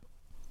 Todd.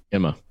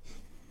 Emma.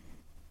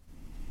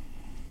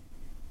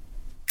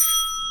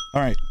 All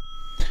right.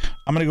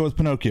 I'm going to go with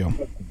Pinocchio.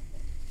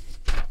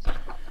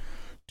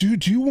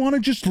 Dude, do you want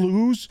to just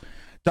lose?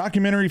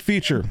 Documentary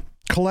feature.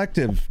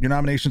 Collective. Your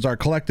nominations are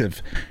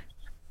Collective.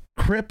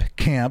 Crip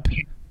Camp.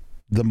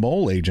 The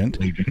Mole Agent.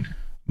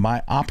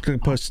 My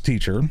Octopus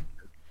Teacher.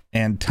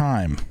 And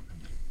Time.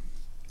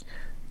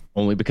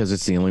 Only because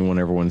it's the only one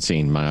everyone's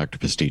seen. My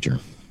Octopus Teacher.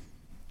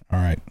 All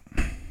right.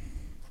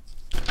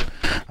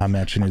 I'm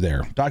matching you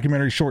there.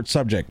 Documentary short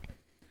subject.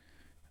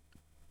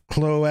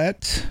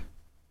 Colette.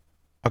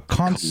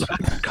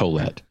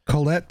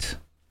 Colette.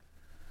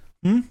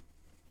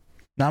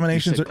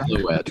 Nominations are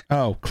Cluette.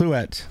 Oh,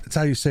 Cluette. That's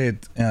how you say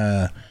it.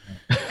 In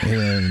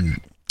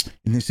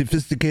the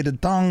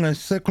sophisticated tongue,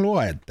 it's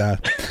Cluette.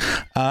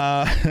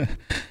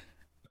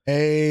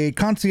 A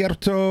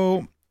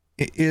concierto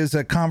is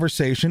a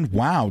conversation.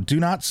 Wow. Do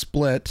not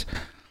split.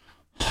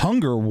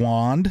 Hunger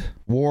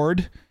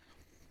Ward.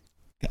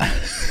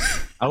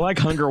 I like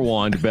Hunger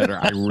Wand better.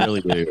 I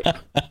really do.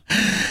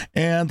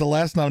 And the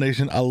last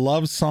nomination, a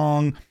love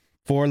song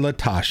for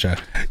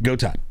Latasha. Go,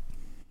 Todd.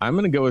 I'm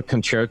going to go with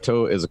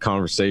Concerto as a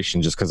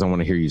conversation just because I want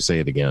to hear you say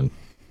it again.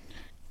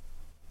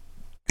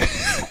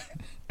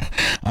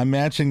 I'm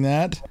matching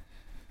that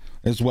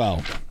as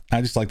well.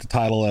 I just like the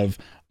title of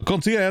a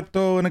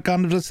concierto and a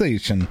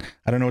conversation.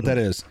 I don't know what that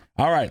is.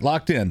 All right,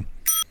 locked in.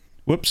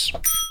 Whoops.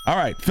 All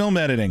right, film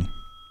editing.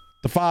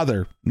 The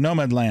Father,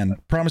 Nomadland,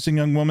 Promising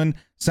Young Woman,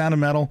 Sound of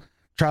Metal,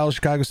 Trial of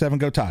Chicago 7.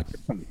 Go, Todd.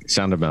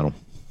 Sound of Metal.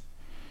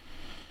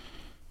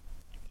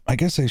 I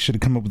guess I should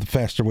have come up with a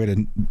faster way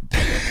to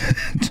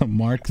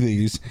mark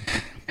these,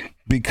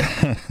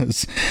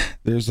 because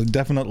there's a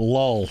definite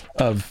lull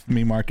of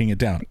me marking it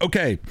down.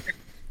 Okay,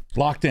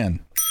 locked in.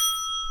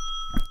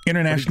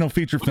 International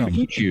feature film. What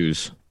did you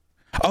choose?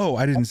 Oh,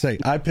 I didn't say.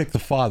 I picked The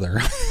Father.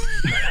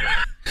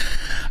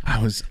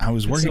 I was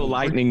working. It's so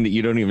lightning that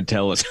you don't even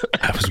tell us.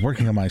 I was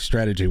working on my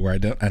strategy where I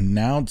don't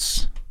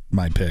announce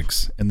my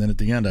picks, and then at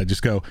the end I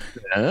just go,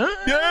 yeah,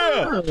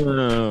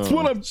 that's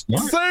what I'm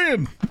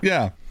saying.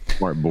 Yeah.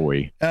 Smart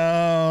boy.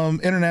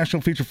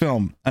 International feature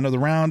film. Another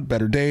Round,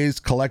 Better Days,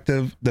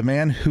 Collective, The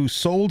Man Who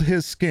Sold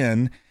His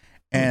Skin,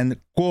 and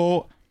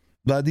Quo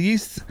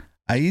Vadis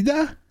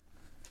Aida.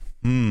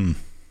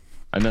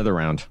 Another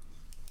Round.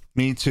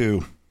 Me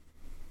too.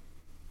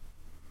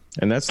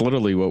 And that's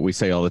literally what we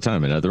say all the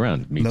time. Another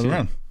round. Me Another too.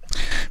 round.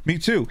 Me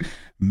too.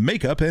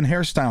 Makeup and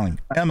hairstyling.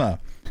 Emma.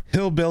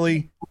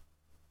 Hillbilly.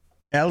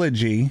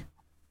 Elegy.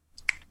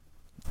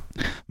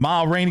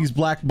 Ma Rainey's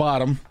Black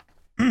Bottom.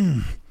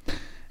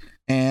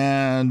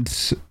 And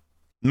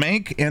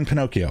Mank and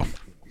Pinocchio.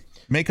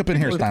 Makeup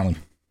and hairstyling.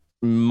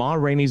 Ma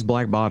Rainey's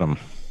Black Bottom.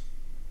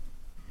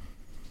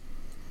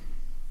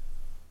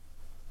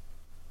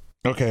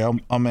 Okay,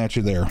 I'll match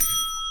you there.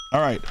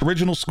 All right,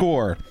 original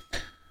score.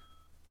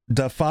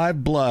 The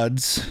Five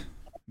Bloods,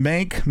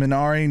 Mank,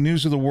 Minari,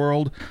 News of the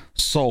World,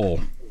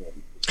 Soul.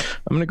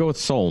 I'm going to go with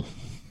Soul.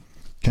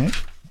 Okay.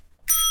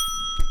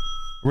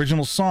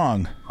 Original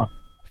song,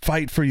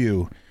 Fight for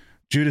You,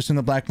 Judas and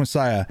the Black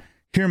Messiah,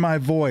 Hear My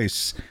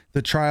Voice,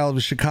 The Trial of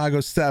the Chicago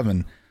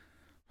 7.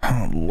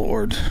 Oh,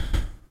 Lord.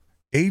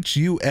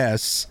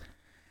 Husavik.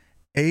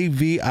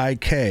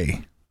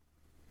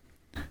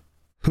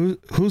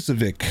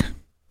 Husavik.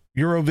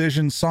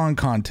 Eurovision Song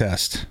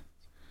Contest.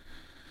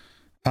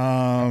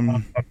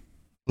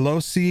 Low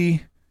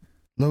Scene,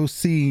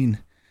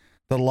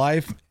 The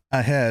Life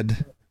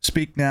Ahead,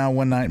 Speak Now,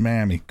 One Night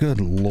Miami. Good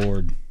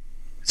Lord.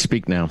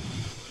 Speak Now.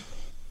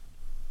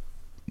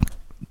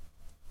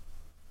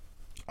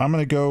 I'm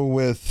going to go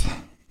with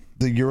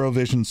the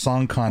Eurovision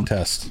Song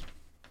Contest.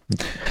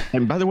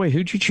 And by the way,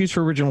 who'd you choose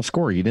for original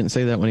score? You didn't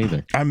say that one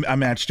either. I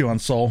matched you on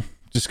Soul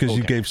just because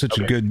you gave such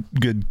a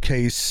good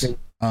case.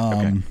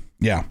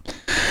 Yeah.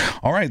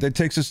 All right, that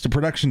takes us to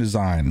production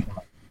design.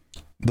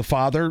 The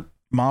Father,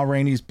 Ma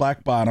Rainey's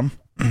Black Bottom,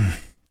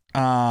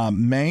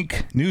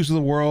 Mank, News of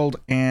the World,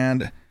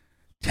 and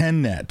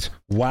TenNet.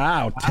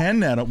 Wow,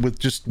 TenNet with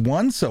just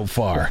one so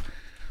far.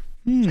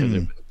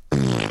 Yeah.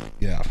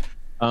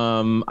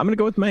 I'm going to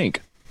go with Mank.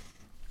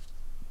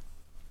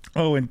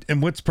 Oh,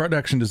 and what's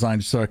production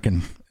design, so I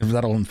can, if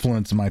that'll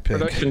influence my pick.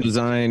 Production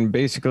design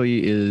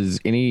basically is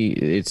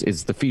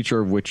it's the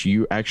feature of which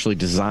you actually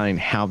design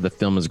how the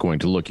film is going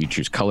to look. You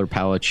choose color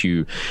palettes,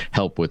 you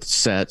help with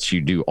sets,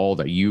 you do all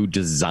that. You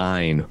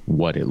design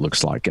what it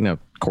looks like. And of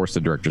course, the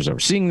director's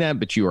overseeing that,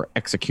 but you are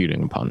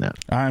executing upon that.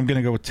 I'm going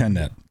to go with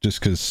TenNet just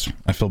because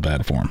I feel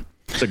bad for him.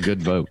 It's a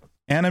good vote.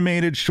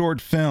 Animated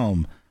short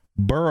film,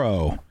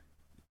 Burrow,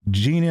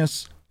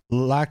 Genius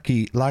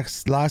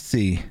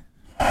Lassie.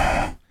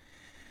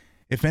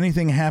 If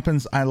Anything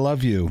Happens, I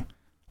Love You.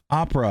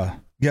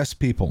 Opera, Yes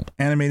People.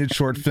 Animated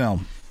short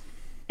film.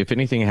 If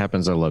Anything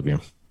Happens, I Love You.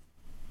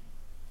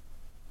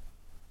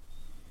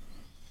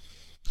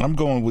 I'm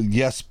going with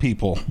Yes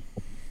People.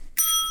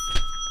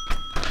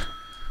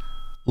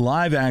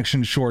 Live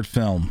action short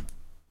film.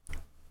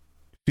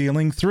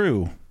 Feeling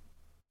Through.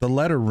 The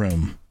Letter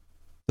Room.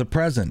 The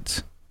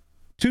Present.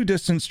 Two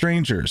Distant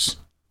Strangers.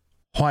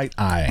 White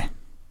Eye.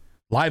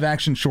 Live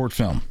action short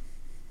film.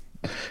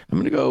 I'm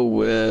going to go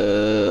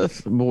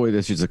with, boy,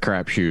 this is a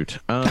crapshoot.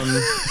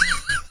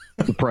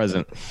 The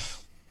Present.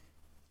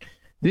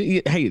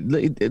 Hey,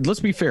 let's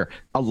be fair.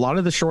 A lot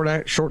of the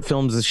short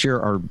films this year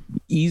are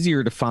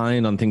easier to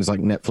find on things like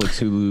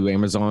Netflix, Hulu,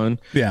 Amazon.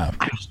 Yeah.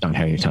 I just don't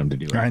have any time to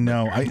do it. I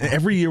know.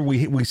 Every year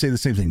we say the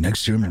same thing.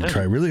 Next year I'm going to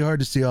try really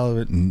hard to see all of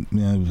it. And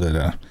If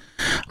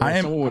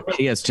someone would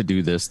pay us to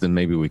do this, then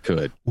maybe we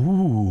could.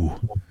 Ooh.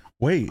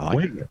 Wait.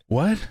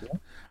 What?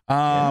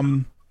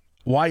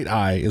 White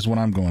Eye is what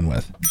I'm going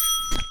with.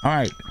 All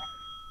right.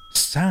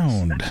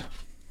 Sound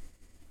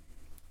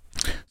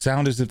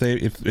is if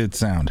it's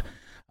sound.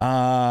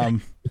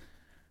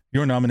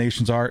 Your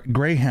nominations are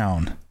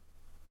Greyhound,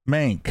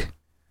 Mank,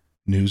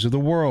 News of the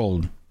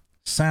World,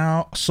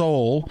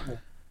 Soul,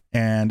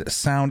 and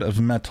Sound of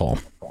Metal.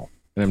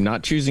 And I'm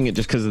not choosing it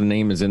just because the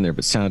name is in there,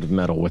 but Sound of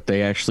Metal, what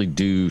they actually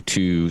do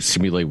to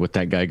simulate what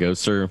that guy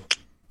goes through,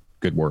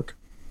 good work.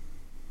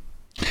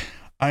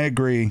 I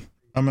agree.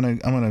 I'm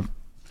gonna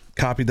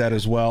copy that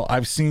as well.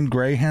 I've seen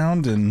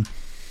Greyhound, and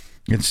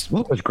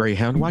what was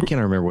Greyhound? Why can't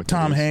I remember what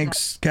Tom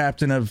Hanks,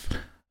 captain of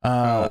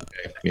a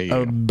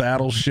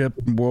battleship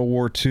in World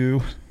War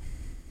II.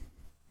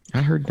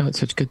 I heard not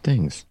such good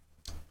things.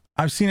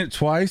 I've seen it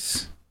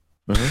twice.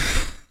 And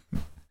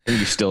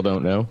you still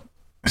don't know?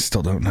 I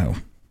still don't know.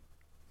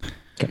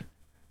 Okay.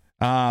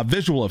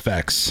 Visual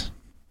effects.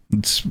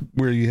 It's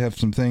where you have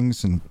some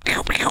things and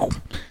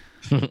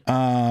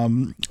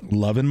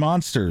Love and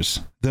Monsters,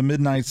 The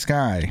Midnight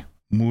Sky,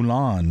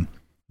 Mulan,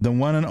 The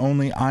One and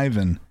Only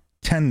Ivan,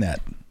 TenNet.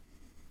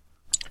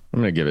 I'm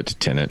going to give it to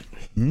TenNet.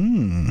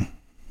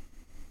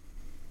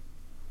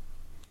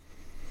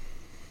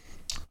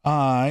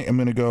 I am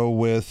going to go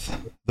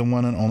with The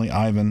One and Only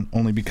Ivan,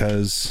 only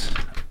because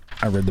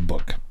I read the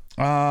book.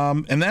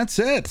 And that's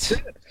it.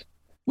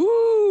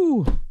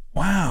 Woo!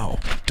 Wow.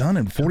 Done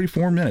in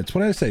 44 minutes.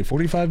 What did I say?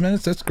 45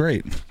 minutes? That's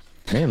great.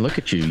 Man, look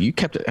at you. You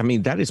kept it. I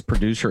mean, that is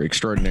producer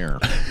extraordinaire.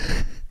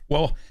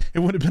 Well, it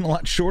would have been a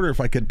lot shorter if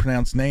I could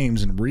pronounce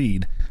names and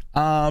read.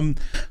 So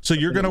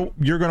you're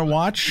gonna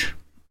watch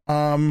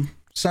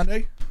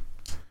Sunday?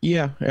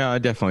 Yeah, I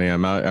definitely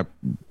am. I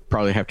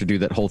probably have to do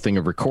that whole thing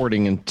of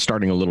recording and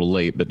starting a little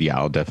late, but yeah,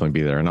 I'll definitely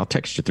be there, and I'll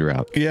text you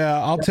throughout.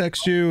 Yeah, I'll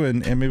text you,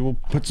 and maybe we'll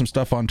put some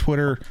stuff on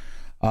Twitter.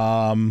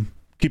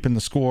 keeping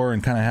the score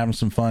and kind of having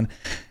some fun.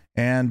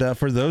 And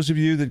for those of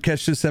you that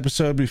catch this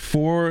episode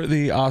before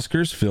the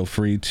Oscars, feel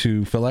free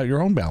to fill out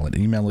your own ballot.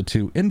 Email it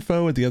to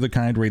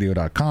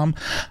info@theotherkindradio.com,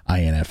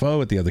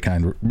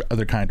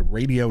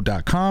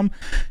 info@theotherkindradio.com,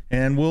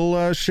 and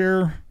we'll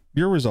share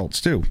your results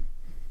too.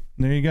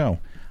 There you go.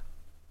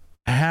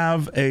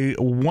 Have a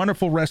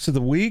wonderful rest of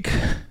the week.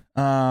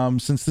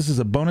 Since this is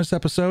a bonus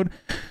episode,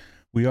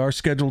 we are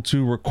scheduled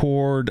to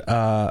record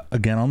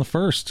again on the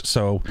 1st.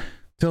 So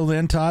till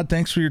then, Todd,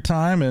 thanks for your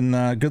time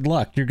and good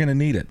luck. You're going to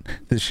need it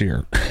this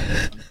year.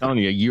 I'm telling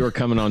you, you are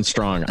coming on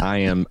strong. I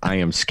am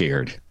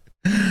scared.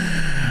 All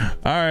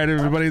right,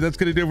 everybody, that's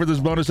going to do it for this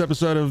bonus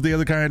episode of The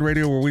Other Kind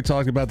Radio, where we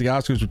talk about the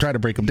Oscars. We try to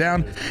break them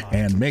down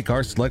and make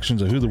our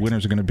selections of who the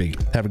winners are going to be.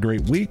 Have a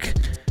great week.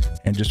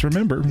 And just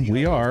remember,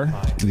 we are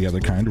The Other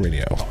Kind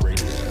Radio.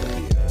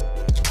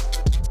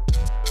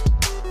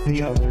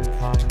 The Other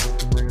Kind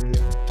of Radio.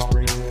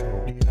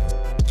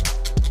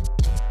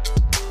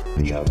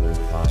 The Other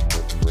Kind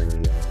of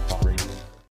Radio.